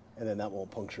 And then that won't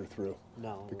puncture through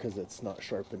No. because it's not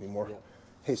sharp anymore. Yep.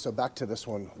 Hey, so back to this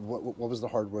one. What was the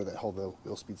hardware that held the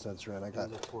wheel speed sensor in? I These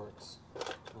got are Torx.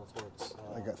 No, Torx.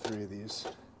 I got 3 of these.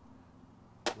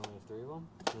 You only have 3 of them?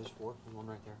 There's 4. There's one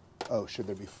right there. Oh, should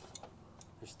there be?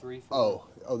 There's 3. Oh,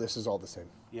 this is all the same.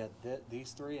 Yeah,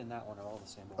 these 3 and that one are all the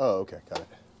same one. Oh, okay, got it.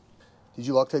 Did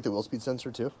you Loctite the wheel speed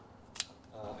sensor too?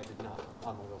 I did not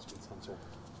on the wheel speed sensor.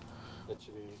 It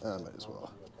should be. Might as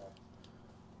well. Should be okay.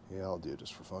 Yeah, I'll do it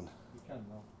just for fun. You can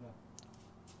though. Yeah.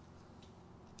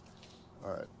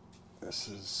 All right, this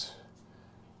is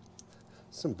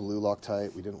some blue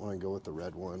Loctite. We didn't want to go with the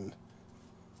red one.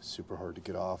 Super hard to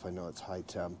get off. I know it's high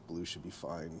temp. Blue should be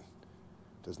fine.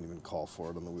 Doesn't even call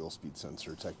for it on the wheel speed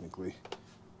sensor technically.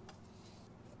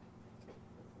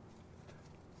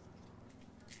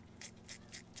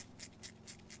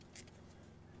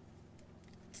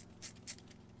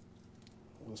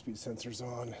 Wheel speed sensor's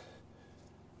on.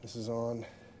 This is on.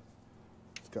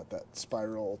 It's got that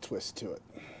spiral twist to it.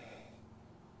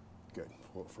 Good,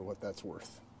 for what that's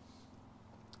worth.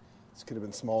 This could have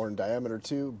been smaller in diameter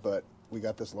too, but we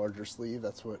got this larger sleeve.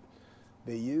 That's what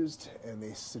they used, and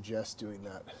they suggest doing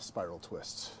that spiral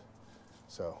twist.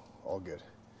 So, all good.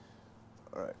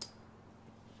 All right.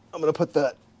 I'm gonna put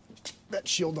that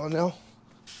shield on now.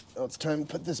 Now it's time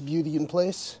to put this beauty in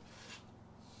place.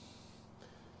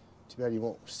 Too bad you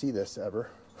won't see this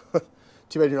ever.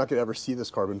 Too bad you're not gonna ever see this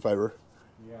carbon fiber.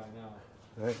 Yeah, I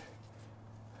know. Right?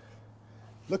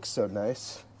 Looks so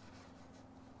nice.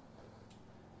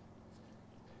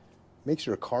 Makes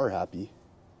your car happy.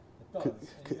 It does. And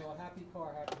you know, a happy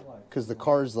car, happy life. Because the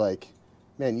car's like,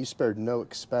 man, you spared no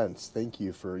expense. Thank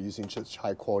you for using such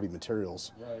high quality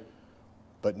materials. Right.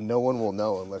 But no one will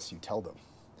know unless you tell them.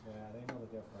 Yeah, they know the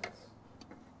difference.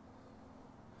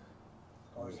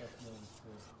 Cars have to know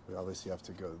too. We obviously have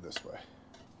to go this way.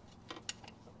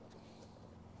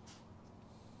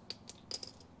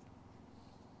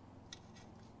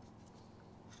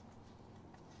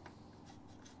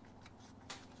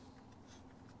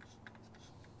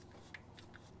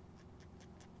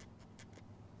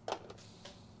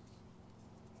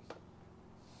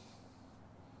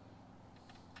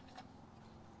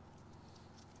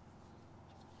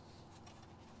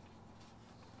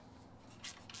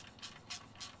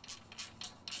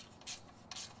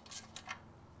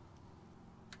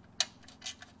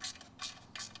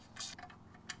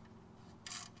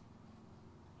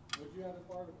 What'd you have at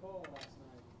bar to call last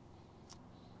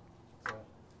night?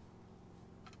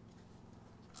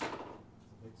 It's a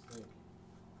big steak.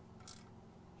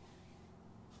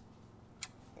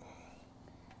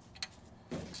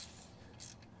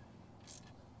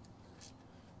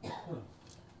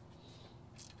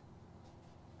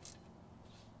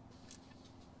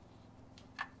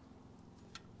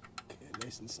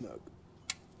 nice and snug.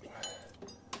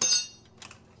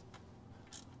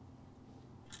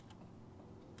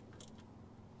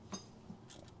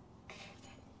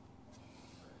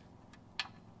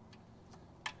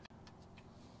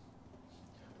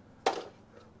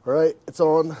 All right, it's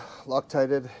on,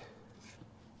 Loctited.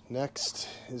 Next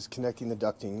is connecting the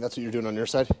ducting. That's what you're doing on your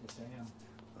side? Yes, I am.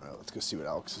 All right, let's go see what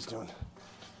Alex is doing.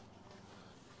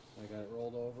 I got it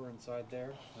rolled over inside there,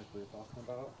 like we were talking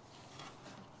about.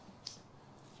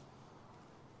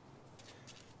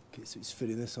 Okay, so he's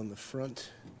fitting this on the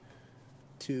front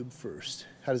tube first.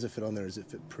 How does it fit on there? Does it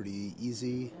fit pretty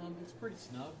easy? It's pretty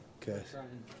snug. Okay,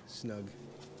 snug.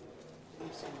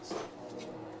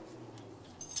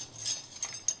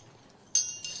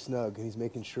 Snug, and he's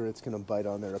making sure it's going to bite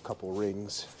on there a couple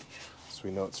rings so we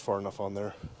know it's far enough on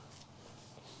there.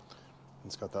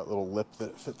 It's got that little lip that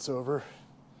it fits over.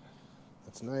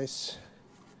 That's nice.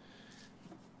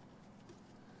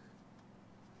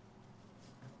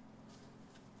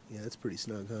 Yeah, that's pretty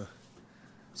snug, huh?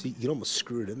 See, you can almost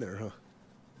screw it in there, huh?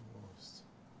 Almost.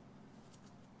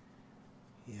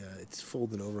 Yeah, it's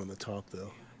folding over on the top,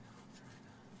 though.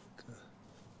 Okay.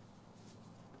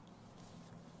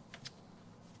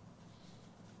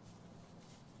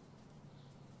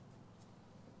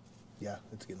 Yeah,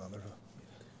 it's getting on there, huh?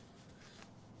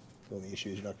 The only issue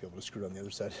is you're not going to be able to screw it on the other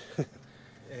side.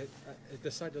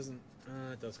 This side doesn't,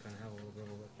 it does kind of have a little bit of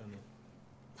a lip, doesn't it?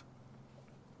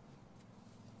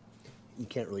 You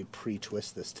can't really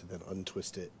pre-twist this to then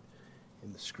untwist it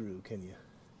in the screw, can you?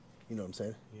 You know what I'm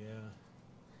saying? Yeah.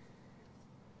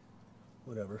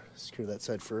 Whatever. Secure that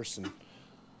side first and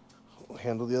we'll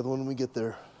handle the other one when we get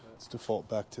there. Let's default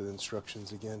back to the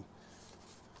instructions again.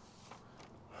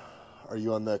 Are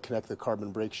you on the connect the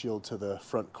carbon brake shield to the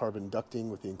front carbon ducting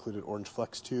with the included orange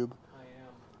flex tube? I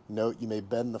am. Note, you may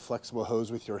bend the flexible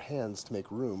hose with your hands to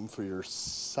make room for your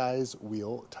size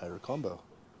wheel tire combo.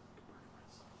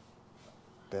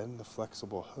 Bend the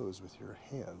flexible hose with your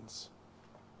hands.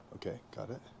 Okay, got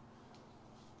it.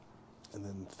 And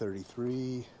then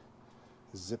 33,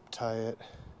 zip tie it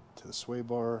to the sway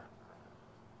bar,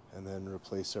 and then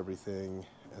replace everything,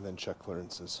 and then check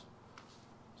clearances.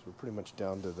 So we're pretty much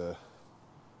down to the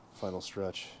final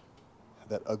stretch.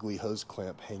 That ugly hose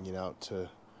clamp hanging out to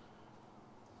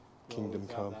Kingdom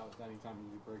Come. Anytime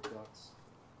you do brake ducts,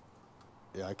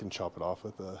 Yeah, I can chop it off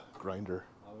with a grinder.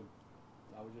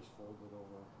 I would just fold it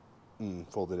over.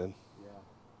 Fold it in. Yeah.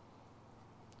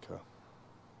 Okay.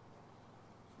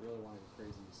 Really want to go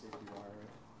crazy, safety wire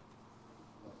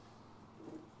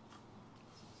it.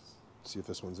 See if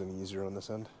this one's any easier on this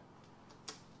end.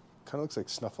 Kind of looks like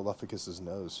Snuffleupagus'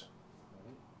 nose.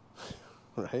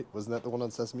 Right? Right? Wasn't that the one on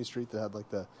Sesame Street that had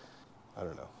like the... I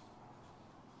don't know.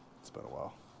 It's been a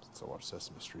while since I watched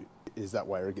Sesame Street. Is that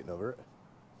wire getting over it?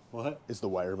 What? Is the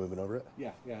wire moving over it?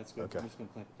 Yeah, it's good. Okay. I'm just going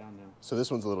to clamp it down now. So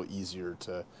this one's a little easier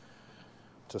to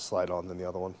slide on than the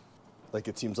other one. Like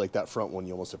it seems like that front one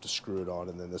you almost have to screw it on,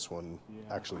 and then this one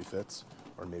actually fits.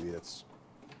 Or maybe it's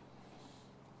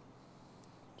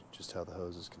just how the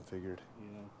hose is configured.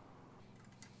 Yeah.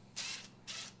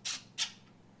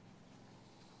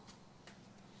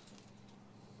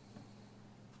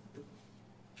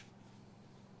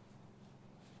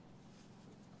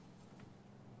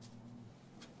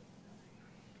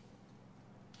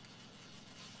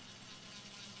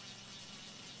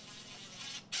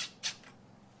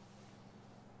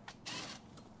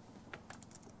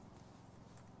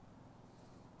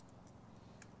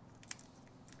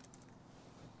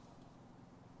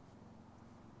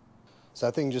 So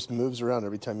that thing just moves around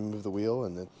every time you move the wheel,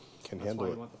 and it can handle it. That's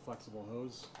why you want the flexible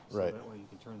hose, so right. that way you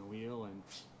can turn the wheel and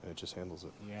it just handles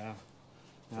it. yeah.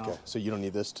 Now, Okay, so you don't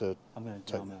need this to I'm gonna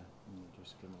tighten.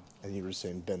 just gonna. And you were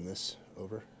saying bend this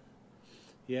over.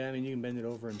 Yeah, I mean you can bend it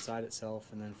over inside itself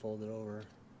and then fold it over.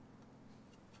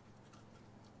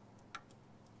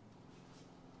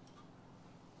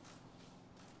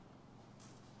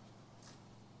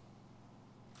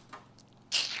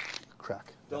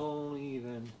 Crack. Don't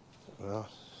even. Well,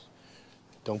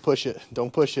 don't push it.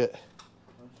 Don't push it.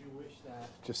 Don't you wish that?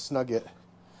 Just snug it.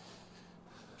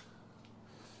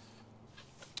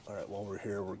 All right, while we're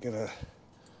here, we're gonna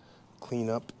clean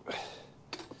up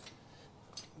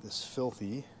this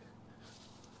filthy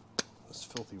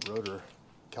rotor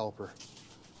caliper,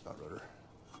 not rotor.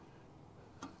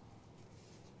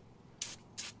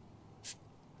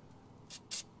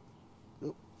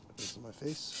 Oop, this is my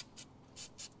face.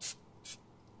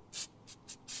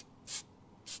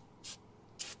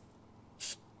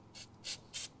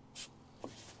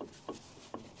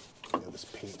 Yeah, this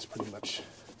paint's pretty much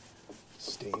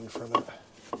stained from it.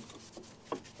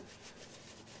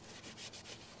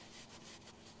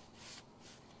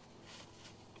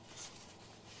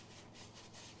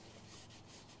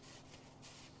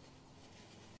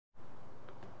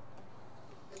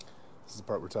 the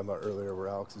part we were talking about earlier where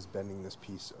Alex is bending this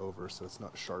piece over so it's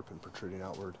not sharp and protruding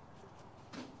outward.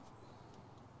 There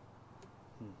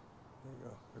you go.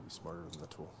 Gotta be smarter than the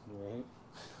tool. Right.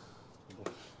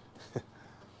 It's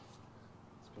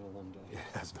been a long day. Yeah,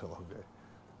 it has been a long day.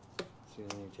 So you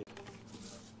take.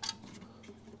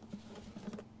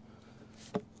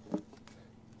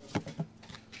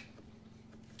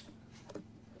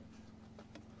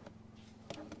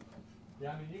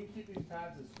 Yeah, I mean, you can keep these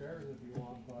pads as spares if you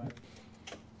want, but...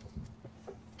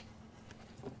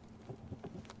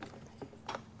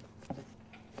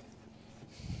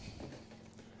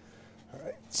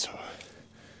 Alright, so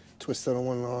twist that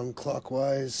one on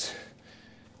clockwise,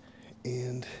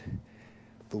 and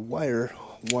the wire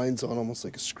winds on almost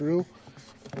like a screw,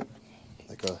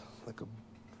 like a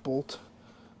bolt,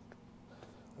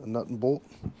 a nut and bolt.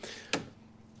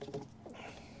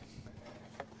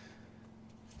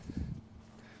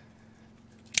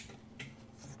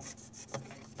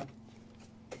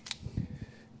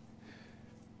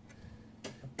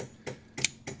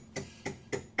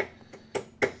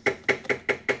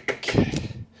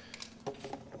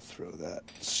 Throw that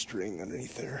string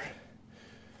underneath there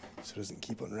so it doesn't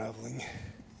keep unraveling.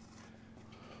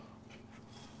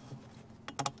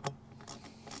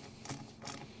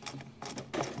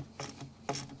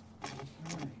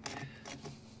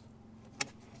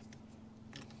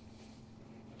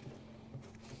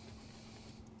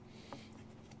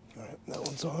 All right, that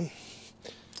one's on.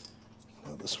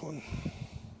 Now this one.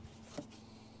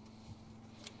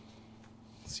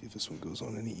 Let's see if this one goes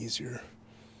on any easier.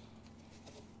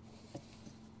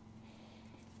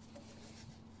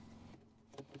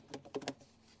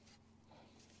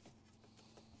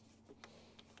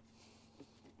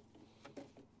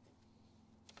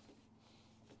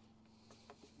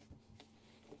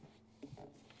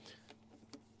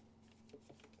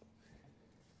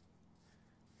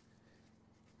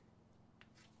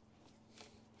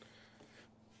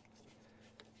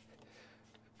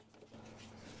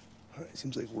 All right,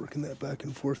 seems like working that back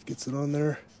and forth gets it on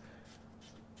there.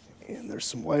 And there's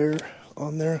some wire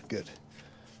on there. Good.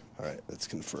 All right, that's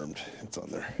confirmed. It's on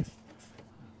there.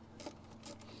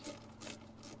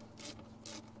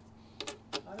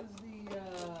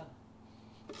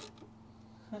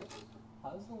 How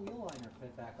does the wheel liner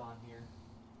fit back on here?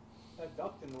 That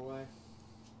duct in the way.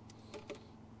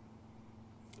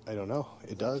 I don't know.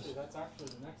 It does. That's actually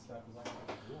the next step, is I can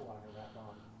put the wheel liner back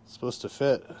on. It's supposed to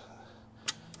fit.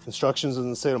 Instructions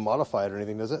doesn't say to modify it or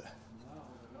anything, does it? No,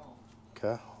 they don't.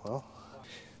 Okay, well,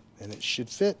 and it should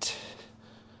fit,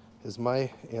 is my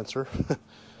answer,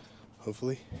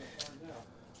 hopefully.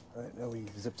 All right, now we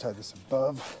zip tie this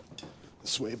above the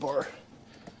sway bar.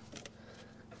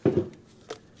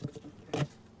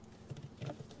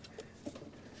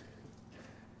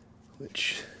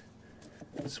 Which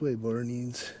sway bar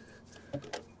needs.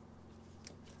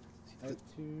 Right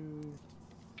to,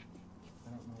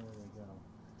 I don't know where they go.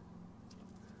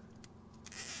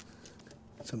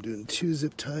 So I'm doing 2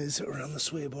 zip ties around the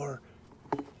sway bar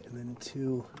and then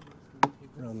 2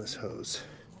 around this hose.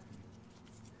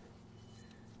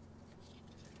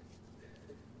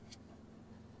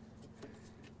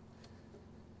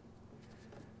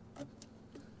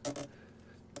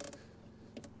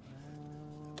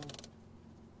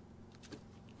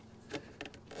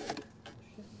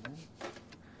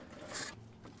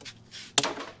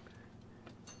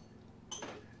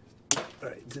 All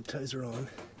right, zip ties are on.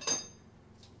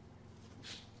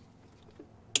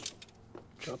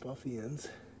 Chop off the ends.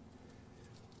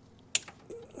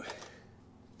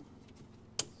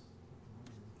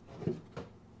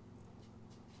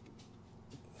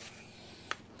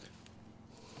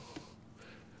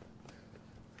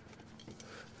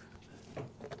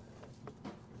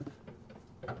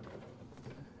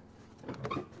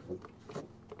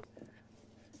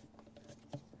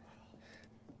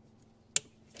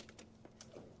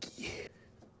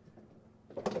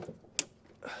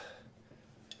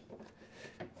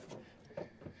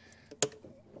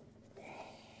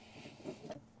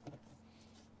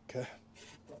 Okay.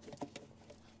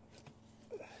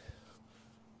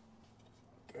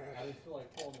 I just feel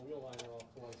like pulling the wheel liner off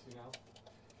twice, you know?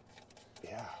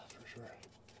 Yeah, for sure.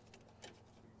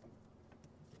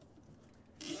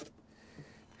 Get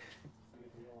the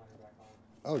wheel liner back on.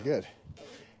 Oh, good.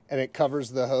 And it covers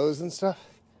the hose and stuff?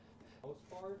 Most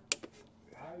part, if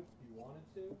you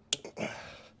wanted to.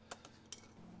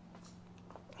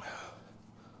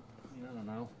 I don't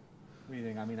know. What do you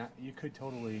think? I mean, you could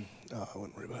totally. Oh, I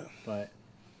wouldn't worry about it. But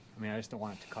I mean, I just don't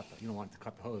want it to cut. You don't want it to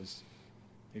cut the hose.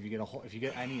 If you get a hole, if you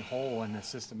get any hole in the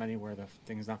system anywhere, the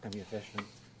thing's not going to be efficient.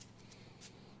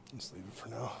 Just leave it for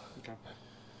now. Okay.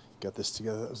 got this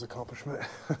together. That was an accomplishment.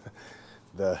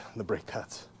 The brake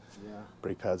pads. Yeah.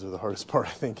 Brake pads were the hardest part,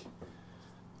 I think.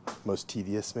 Most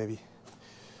tedious, maybe.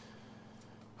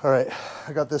 All right,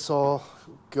 I got this all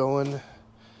going.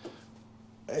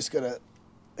 I just gotta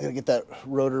get that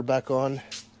rotor back on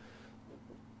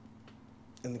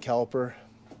and the caliper.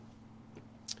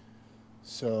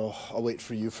 So I'll wait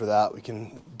for you for that. We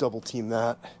can double team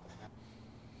that.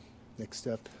 Next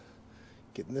step,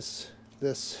 getting this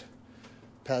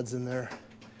pads in there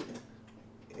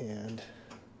and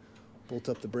bolt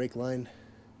up the brake line.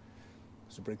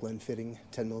 There's a brake line fitting,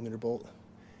 10mm bolt,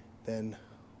 then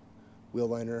wheel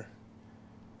liner,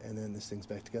 and then this thing's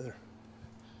back together.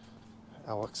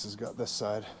 Alex has got this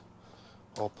side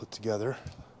all put together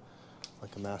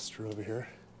like a master over here.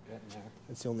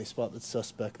 It's the only spot that's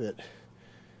suspect that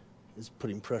is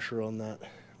putting pressure on that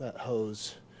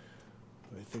hose.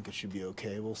 But I think it should be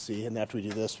okay. We'll see. And after we do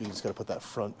this, we just got to put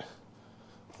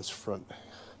this front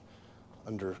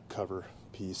undercover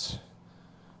piece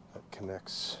that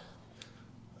connects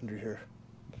under here.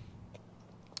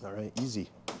 All right, easy.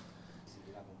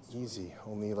 Easy.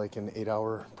 Only like an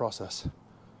 8-hour process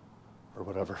or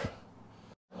whatever.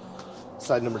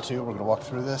 Side number 2, we're going to walk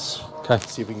through this. Okay.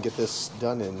 See if we can get this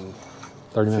done in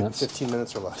 30 minutes. 15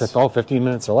 minutes or less. Oh, 15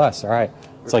 minutes or less. All right.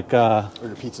 It's like... Or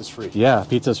your pizza's free. Yeah,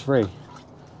 pizza's free.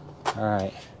 All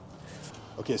right.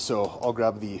 Okay, so I'll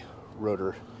grab the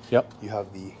rotor. Yep. You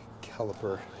have the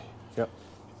caliper. Yep.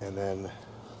 And then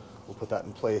we'll put that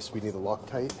in place. We need a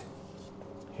Loctite.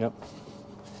 Yep.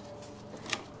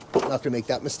 Not going to make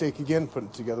that mistake again, putting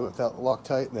it together without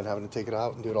Loctite and then having to take it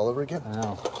out and do it all over again. I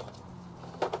know.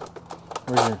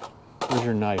 Where's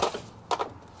your knife?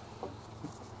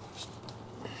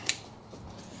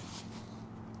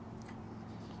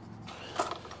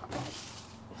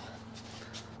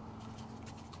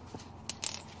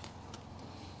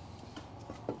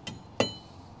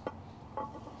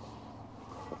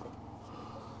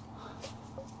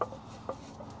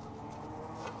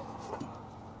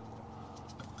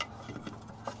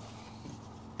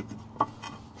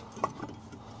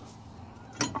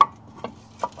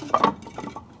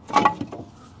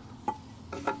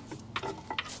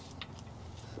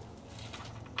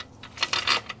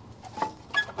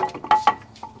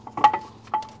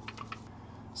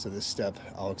 So this step,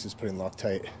 Alex is putting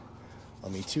Loctite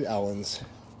on the 2 Allens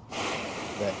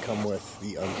that come with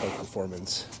the Unplugged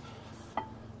Performance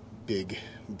big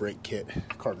brake kit,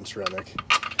 carbon ceramic.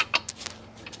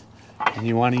 And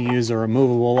you want to use a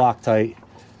removable Loctite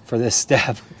for this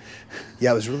step.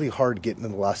 Yeah, it was really hard getting the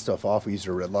last stuff off. We used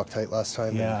a red Loctite last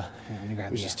time. Yeah.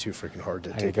 It was just too freaking hard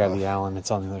to I take grab off. the Allen.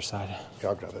 It's on the other side. Yeah,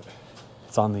 I'll grab it.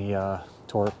 It's on the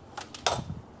torque.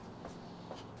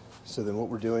 So then what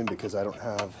we're doing, because I don't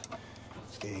have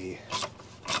a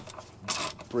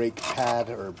brake pad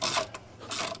or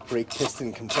brake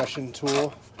piston compression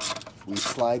tool, we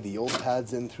slide the old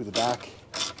pads in through the back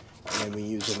and we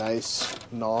use a nice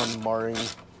non-marring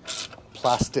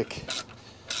plastic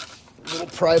little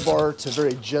pry bar to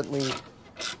very gently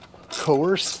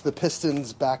coerce the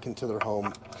pistons back into their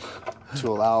home to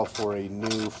allow for a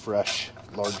new, fresh,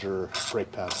 larger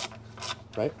brake pad,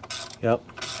 right? Yep.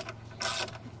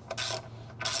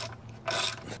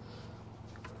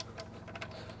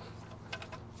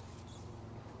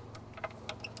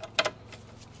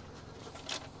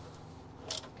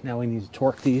 Now we need to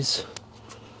torque these.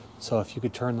 So if you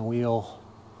could turn the wheel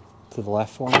to the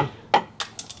left for me.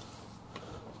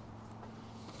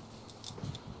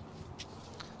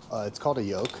 It's called a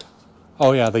yoke.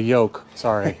 Oh yeah, the yoke.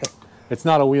 Sorry. It's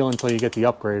not a wheel until you get the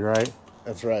upgrade, right?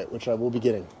 That's right, which I will be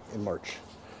getting in March.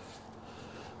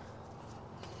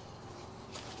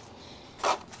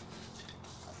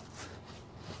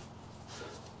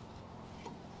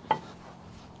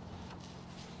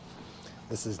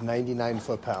 This is 99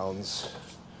 foot-pounds.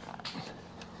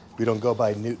 We don't go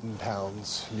by Newton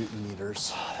pounds, Newton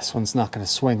meters. This one's not going to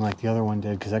swing like the other one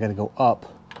did because I got to go up.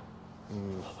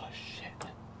 Oh, shit.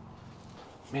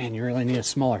 Man, you really need a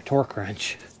smaller torque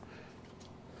wrench.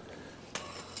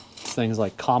 This thing's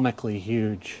like comically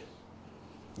huge.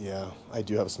 Yeah, I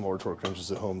do have smaller torque wrenches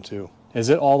at home too. Is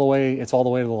it all the way, it's all the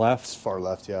way to the It's left? far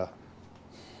left, yeah.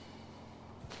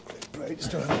 But I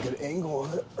just don't have a good angle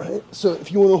on it, right? So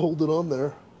if you want to hold it on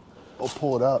there, I'll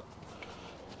pull it up.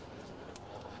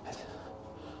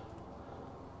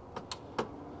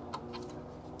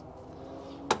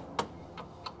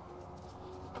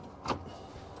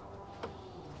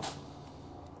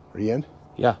 Are you in?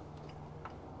 Yeah.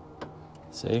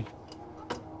 See?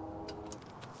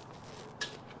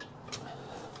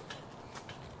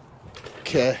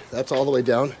 Okay, that's all the way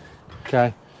down.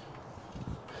 Okay.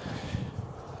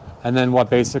 And then what,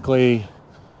 basically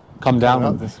come down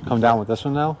with this, come down with this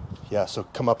one now? Yeah, so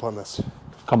come up on this.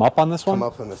 Come up on this one? Come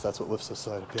up on this, that's what lifts the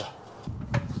side up, yeah.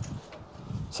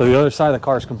 So the other side of the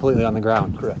car is completely on the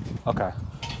ground? Correct. Okay.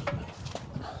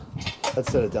 I'd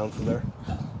set it down from there.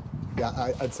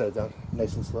 Yeah, I'd set it down,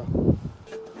 nice and slow.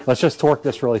 Let's just torque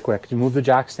this really quick. Can you move the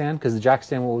jack stand? Because the jack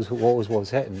stand what was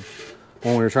hitting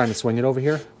when we were trying to swing it over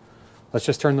here. Let's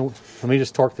just turn the, let me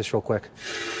just torque this real quick.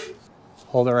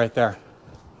 Hold it right there.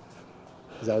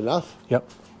 Is that enough? Yep.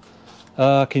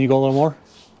 Can you go a little more?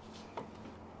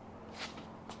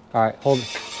 All right, hold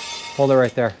it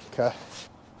right there. Okay.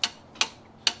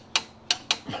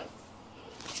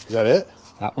 Is that it?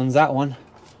 That one's that one.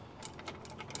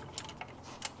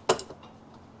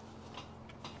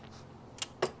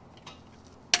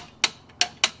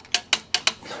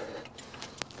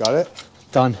 Got it?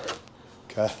 Done.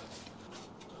 Okay.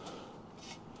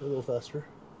 A little faster.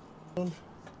 A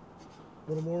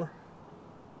little more.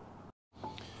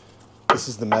 This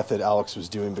is the method Alex was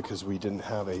doing because we didn't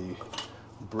have a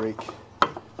brake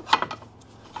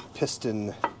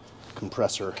piston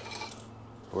compressor,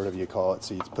 or whatever you call it.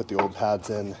 So you put the old pads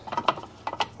in,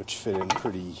 which fit in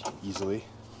pretty easily.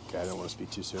 Okay, I don't want to speak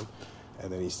too soon.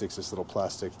 And then he sticks this little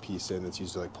plastic piece in that's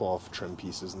used to like pull off trim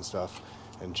pieces and stuff,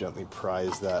 and gently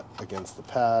pries that against the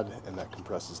pad, and that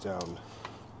compresses down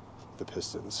the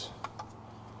pistons.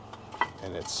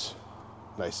 And it's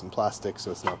nice and plastic, so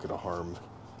it's not going to harm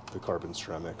the carbon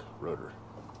ceramic rotor.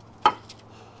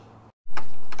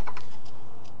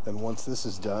 Then once this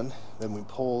is done, then we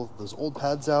pull those old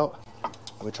pads out,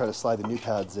 and we try to slide the new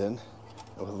pads in, and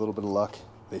with a little bit of luck,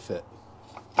 they fit.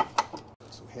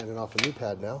 So I'm handing off a new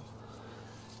pad now.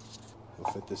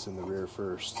 We'll fit this in the rear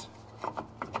first.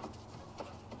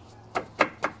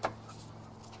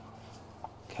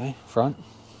 Okay, front.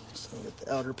 So get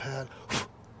the outer pad.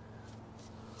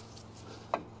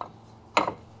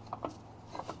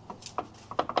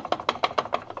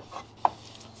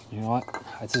 You know what?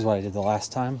 This is what I did the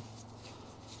last time.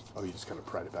 Oh, you just kind of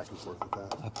pried it back and forth with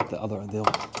that. I put the other deal.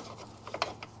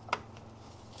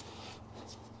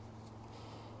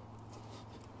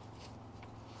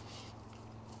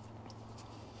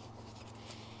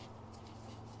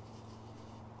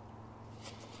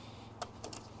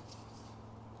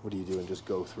 What are you doing? Just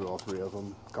go through all three of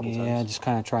them a couple Yeah, times? just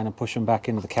kind of trying to push them back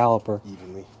into the caliper.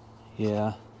 Evenly.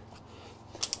 Yeah.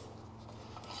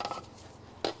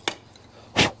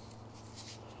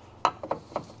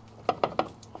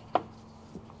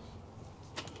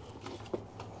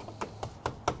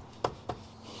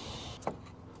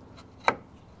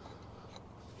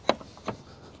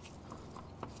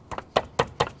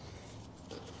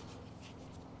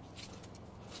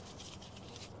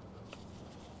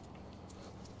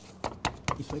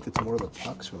 You think it's more the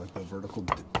pucks or like the vertical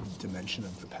dimension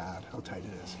of the pad, how tight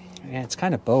it is? Yeah, it's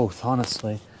kind of both,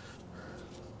 honestly.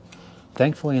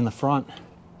 Thankfully, in the front,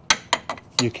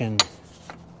 you can.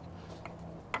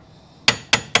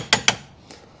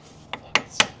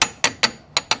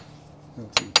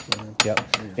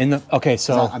 Yep. In the okay,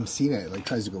 so I'm seeing it. It like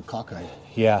tries to go cockeyed.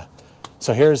 yeah.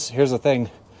 So here's the thing.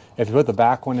 If you put the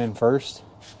back one in first,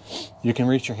 you can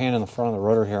reach your hand in the front of the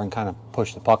rotor here and kind of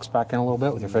push the pucks back in a little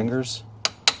bit with your fingers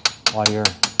while you're.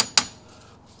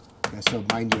 Yeah, so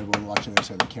mind you, everyone watching this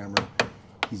on the camera,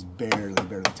 he's barely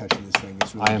touching this thing.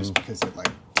 It's really just because it like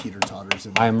teeter-totters.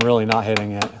 I'm really not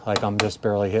hitting it. Like I'm just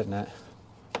barely hitting it.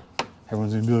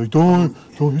 Everyone's gonna be like, don't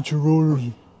hit your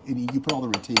rotors. And you put all the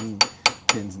retaining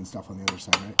pins and stuff on the other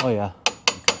side, right? Oh yeah.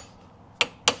 Okay.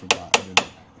 I forgot. I didn't.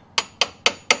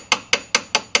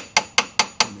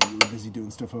 And then you were busy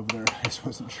doing stuff over there. I just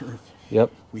wasn't sure if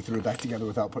Yep. we threw it back together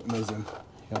without putting those in.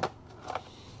 Yep.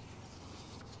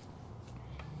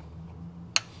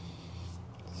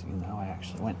 See, now I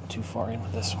actually went too far in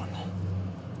with this one.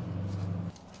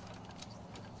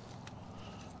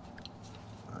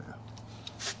 Oh yeah.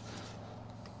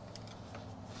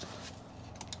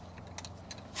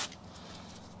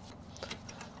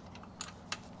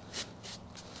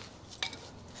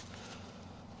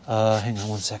 Hang on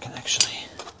one second, actually.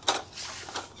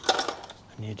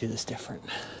 I need to do this different.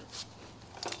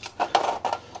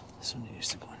 This one needs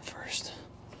to go in first.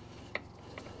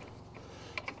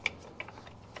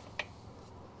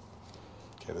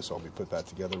 Okay, this will all be put back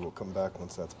together. We'll come back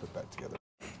once that's put back together.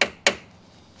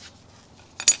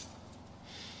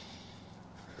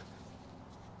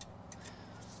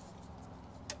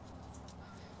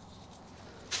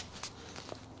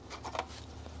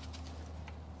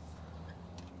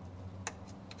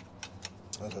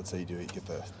 That's how you do it. You get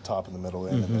the top and the middle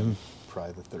in, and then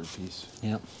pry the third piece.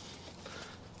 Yep.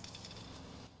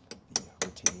 The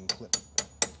retaining clip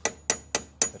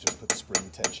that just put spring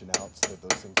tension out so that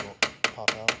those things won't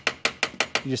pop out.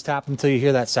 You just tap them until you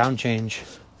hear that sound change.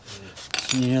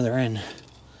 And you know they're in.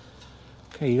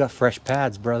 Okay, you got fresh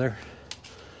pads, brother.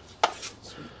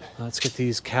 Sweet. Let's get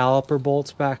these caliper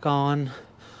bolts back on.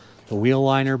 The wheel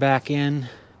liner back in.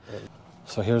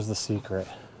 So here's the secret.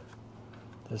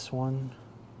 This one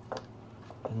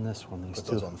and this one. These Put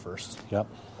two. those on first. Yep.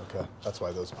 Okay, that's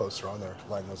why those posts are on there.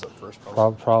 Line those up first,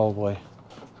 probably. Probably.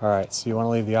 All right, so you want to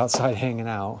leave the outside hanging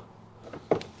out.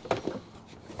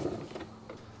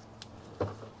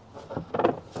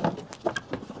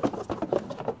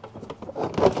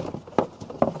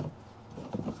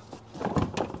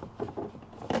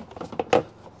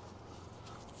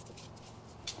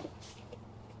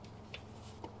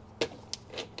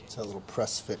 So that little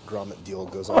press fit grommet deal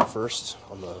goes on first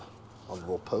on the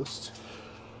little post.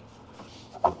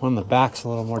 When the back's a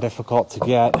little more difficult to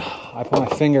get, I put my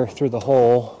finger through the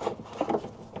hole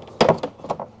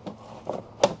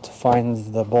to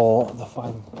find the bolt.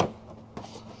 There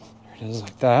it is,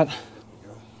 like that.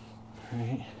 All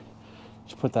right.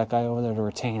 Just put that guy over there to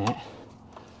retain it,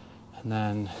 and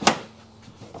then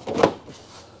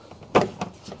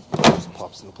Just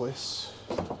pops into place.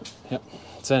 yep,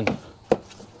 it's in.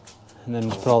 And then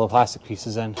just put all the plastic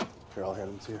pieces in. Here, I'll hand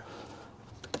them to you.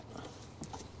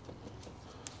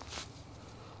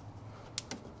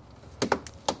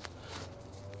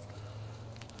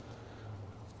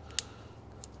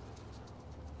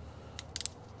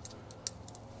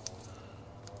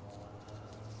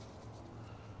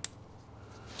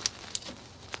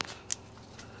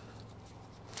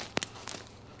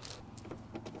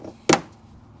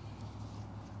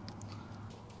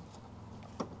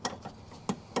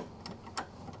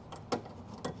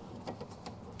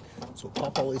 So we'll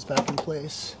pop all these back in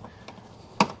place.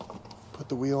 Put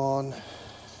the wheel on.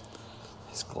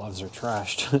 These gloves are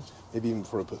trashed. Maybe even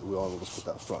before we put the wheel on, we'll just put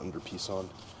that front under piece on.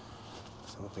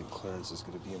 So I don't think clearance is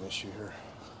going to be an issue here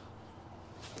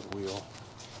for the wheel.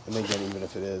 And then again, even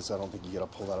if it is, I don't think you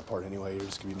got to pull that apart anyway. You're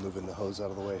just going to be moving the hose out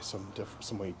of the way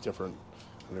some way different.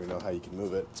 I don't even know how you can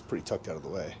move it. It's pretty tucked out of the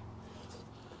way.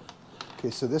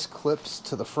 Okay, so this clips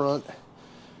to the front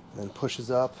and then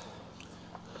pushes up.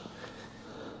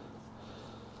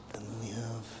 And then we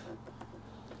have,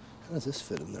 how does this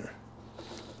fit in there?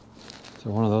 Is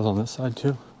there one of those on this side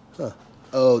too? Huh.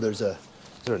 Oh, is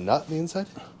there a nut on the inside?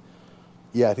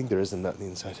 Yeah, I think there is a nut on the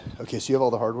inside. Okay, so you have all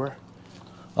the hardware?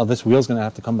 Oh, this wheel's gonna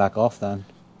have to come back off then.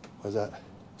 What's that?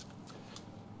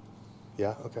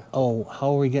 Yeah, okay. Oh,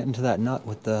 how are we getting to that nut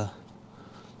with the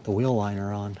wheel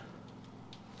liner on?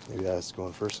 Maybe that has to go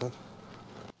on first then.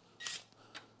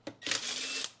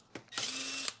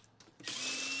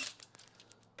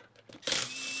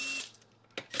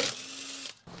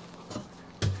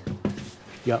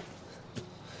 Yep.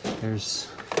 There's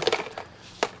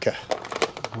Okay.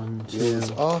 one, Wheel is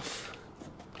two. off.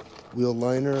 Wheel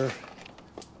liner.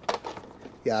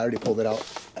 Yeah, I already pulled it out.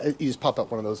 You just pop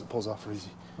up one of those, it pulls off for easy.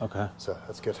 Okay. So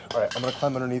that's good. All right, I'm gonna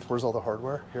climb underneath. Where's all the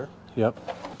hardware? Here.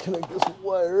 Yep. Connect this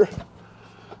wire.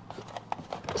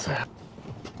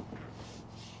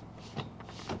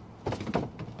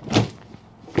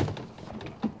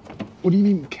 What do you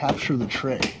mean capture the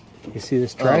tray? You see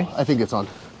this tray? Oh, I think it's on.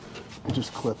 It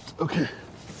just clipped. Okay.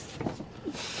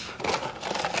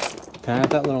 Can I have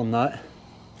that little nut?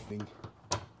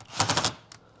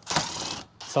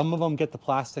 Some of them get the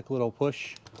plastic little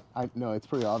push. No, it's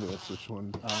pretty obvious which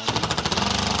one.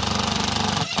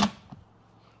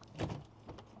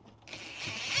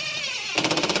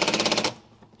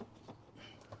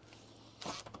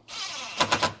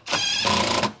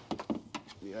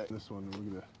 Yeah, this one.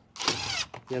 Look at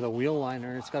Yeah, the wheel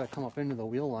liner. It's got to come up into the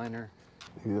wheel liner.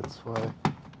 that. Maybe that's why.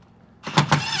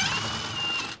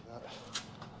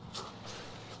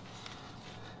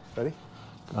 Ready?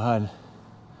 Go ahead.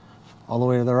 All the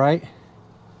way to the right.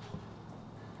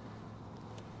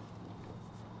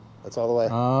 That's all the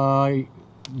way.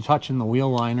 You're touching the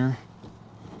wheel liner.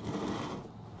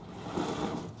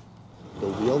 The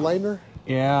wheel liner?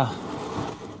 Yeah.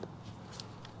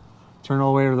 Turn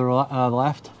all the way to the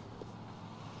left.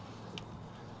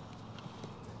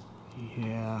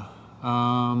 Yeah.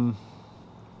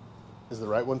 Is the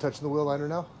right one touching the wheel liner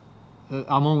now?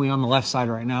 I'm only on the left side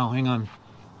right now. Hang on.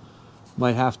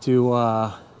 Might have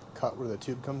to. Cut where the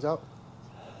tube comes out?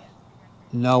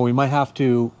 No, we might have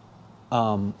to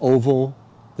oval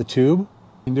the tube.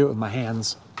 I can do it with my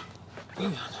hands.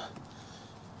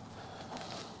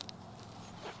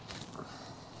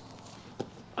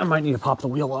 I might need to pop the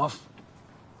wheel off.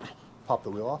 Pop the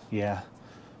wheel off? Yeah.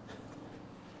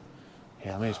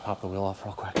 Yeah, let me just pop the wheel off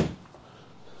real quick.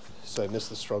 So I missed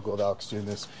the struggle of Alex doing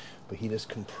this, but he just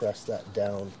compressed that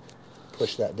down,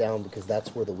 pushed that down, because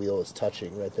that's where the wheel is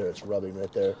touching right there. It's rubbing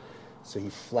right there. So he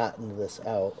flattened this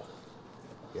out.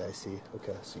 Yeah, I see.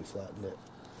 Okay, so he flattened it.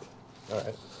 All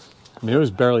right. I mean, it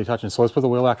was barely touching. So let's put the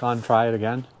wheel back on, try it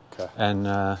again. Okay. And,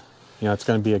 you know, it's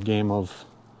going to be a game of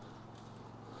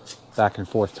back and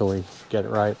forth till we get it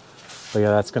right. But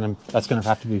yeah, that's gonna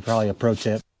have to be probably a pro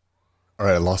tip. All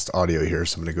right, I lost audio here,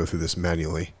 so I'm going to go through this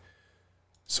manually.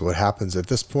 So what happens at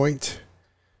this point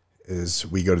is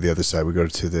we go to the other side. We go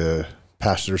to the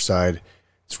passenger side.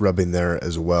 It's rubbing there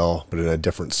as well, but in a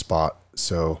different spot.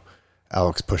 So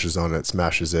Alex pushes on it,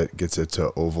 smashes it, gets it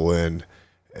to oval in,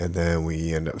 and then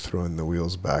we end up throwing the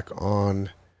wheels back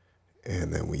on,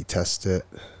 and then we test it,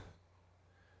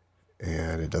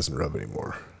 and it doesn't rub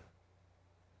anymore.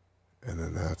 And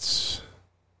then that's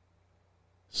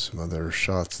some other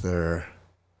shots there.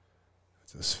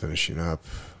 Just finishing up.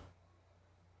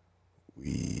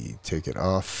 We take it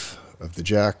off of the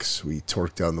jacks. We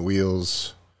torque down the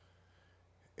wheels.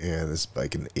 And this is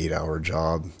like an 8-hour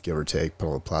job, give or take. Put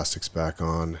all the plastics back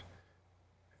on.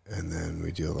 And then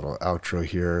we do a little outro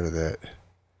here that,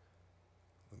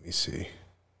 let me see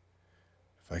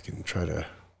if I can try to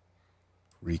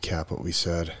recap what we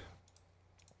said.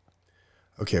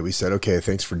 Okay, we said, okay,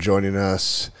 thanks for joining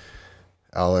us,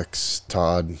 Alex,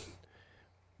 Todd,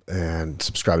 and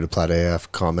subscribe to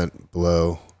Plaidaf, comment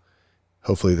below.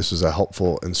 Hopefully this was a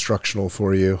helpful instructional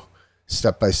for you.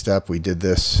 Step by step, we did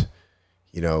this,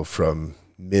 you know, from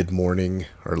mid-morning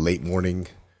or late morning,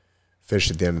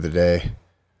 finished at the end of the day,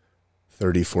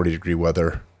 30, 40 degree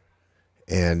weather,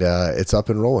 and it's up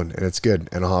and rolling, and it's good.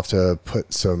 And I'll have to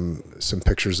put some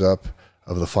pictures up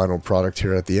of the final product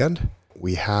here at the end.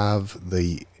 We have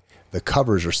the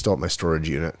covers are still at my storage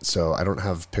unit, so I don't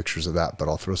have pictures of that, but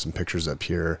I'll throw some pictures up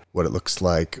here, what it looks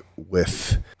like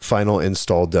with final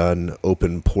install done,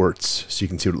 open ports, so you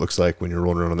can see what it looks like when you're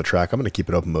rolling around on the track. I'm going to keep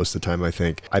it open most of the time, I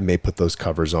think. I may put those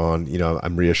covers on. You know,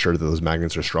 I'm reassured that those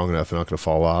magnets are strong enough, they're not going to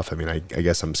fall off. I mean, I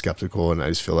guess I'm skeptical, and I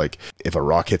just feel like if a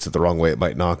rock hits it the wrong way, it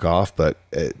might knock off, but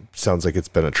it sounds like it's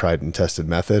been a tried and tested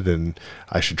method, and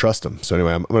I should trust them. So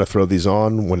anyway, I'm going to throw these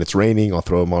on when it's raining. I'll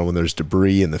throw them on when there's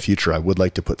debris. In the future, I would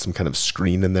like to put some kind of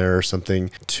screen in there or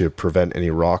something to prevent any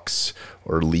rocks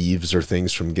or leaves or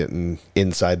things from getting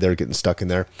inside there, getting stuck in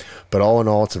there. But all in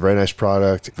all, it's a very nice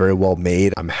product, very well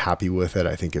made. I'm happy with it.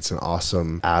 I think it's an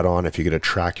awesome add-on if you're going to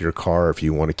track your car, if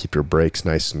you want to keep your brakes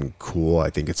nice and cool.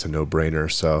 I think it's a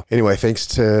no-brainer. So anyway, thanks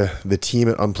to the team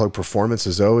at Unplugged Performance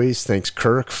as always. Thanks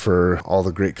Kirk for all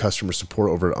the great customer support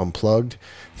over at Unplugged.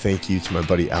 Thank you to my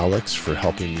buddy Alex for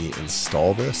helping me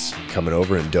install this, coming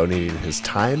over and donating his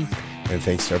time. And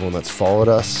thanks to everyone that's followed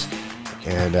us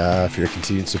and for your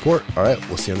continued support. All right,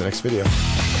 we'll see you on the next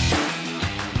video.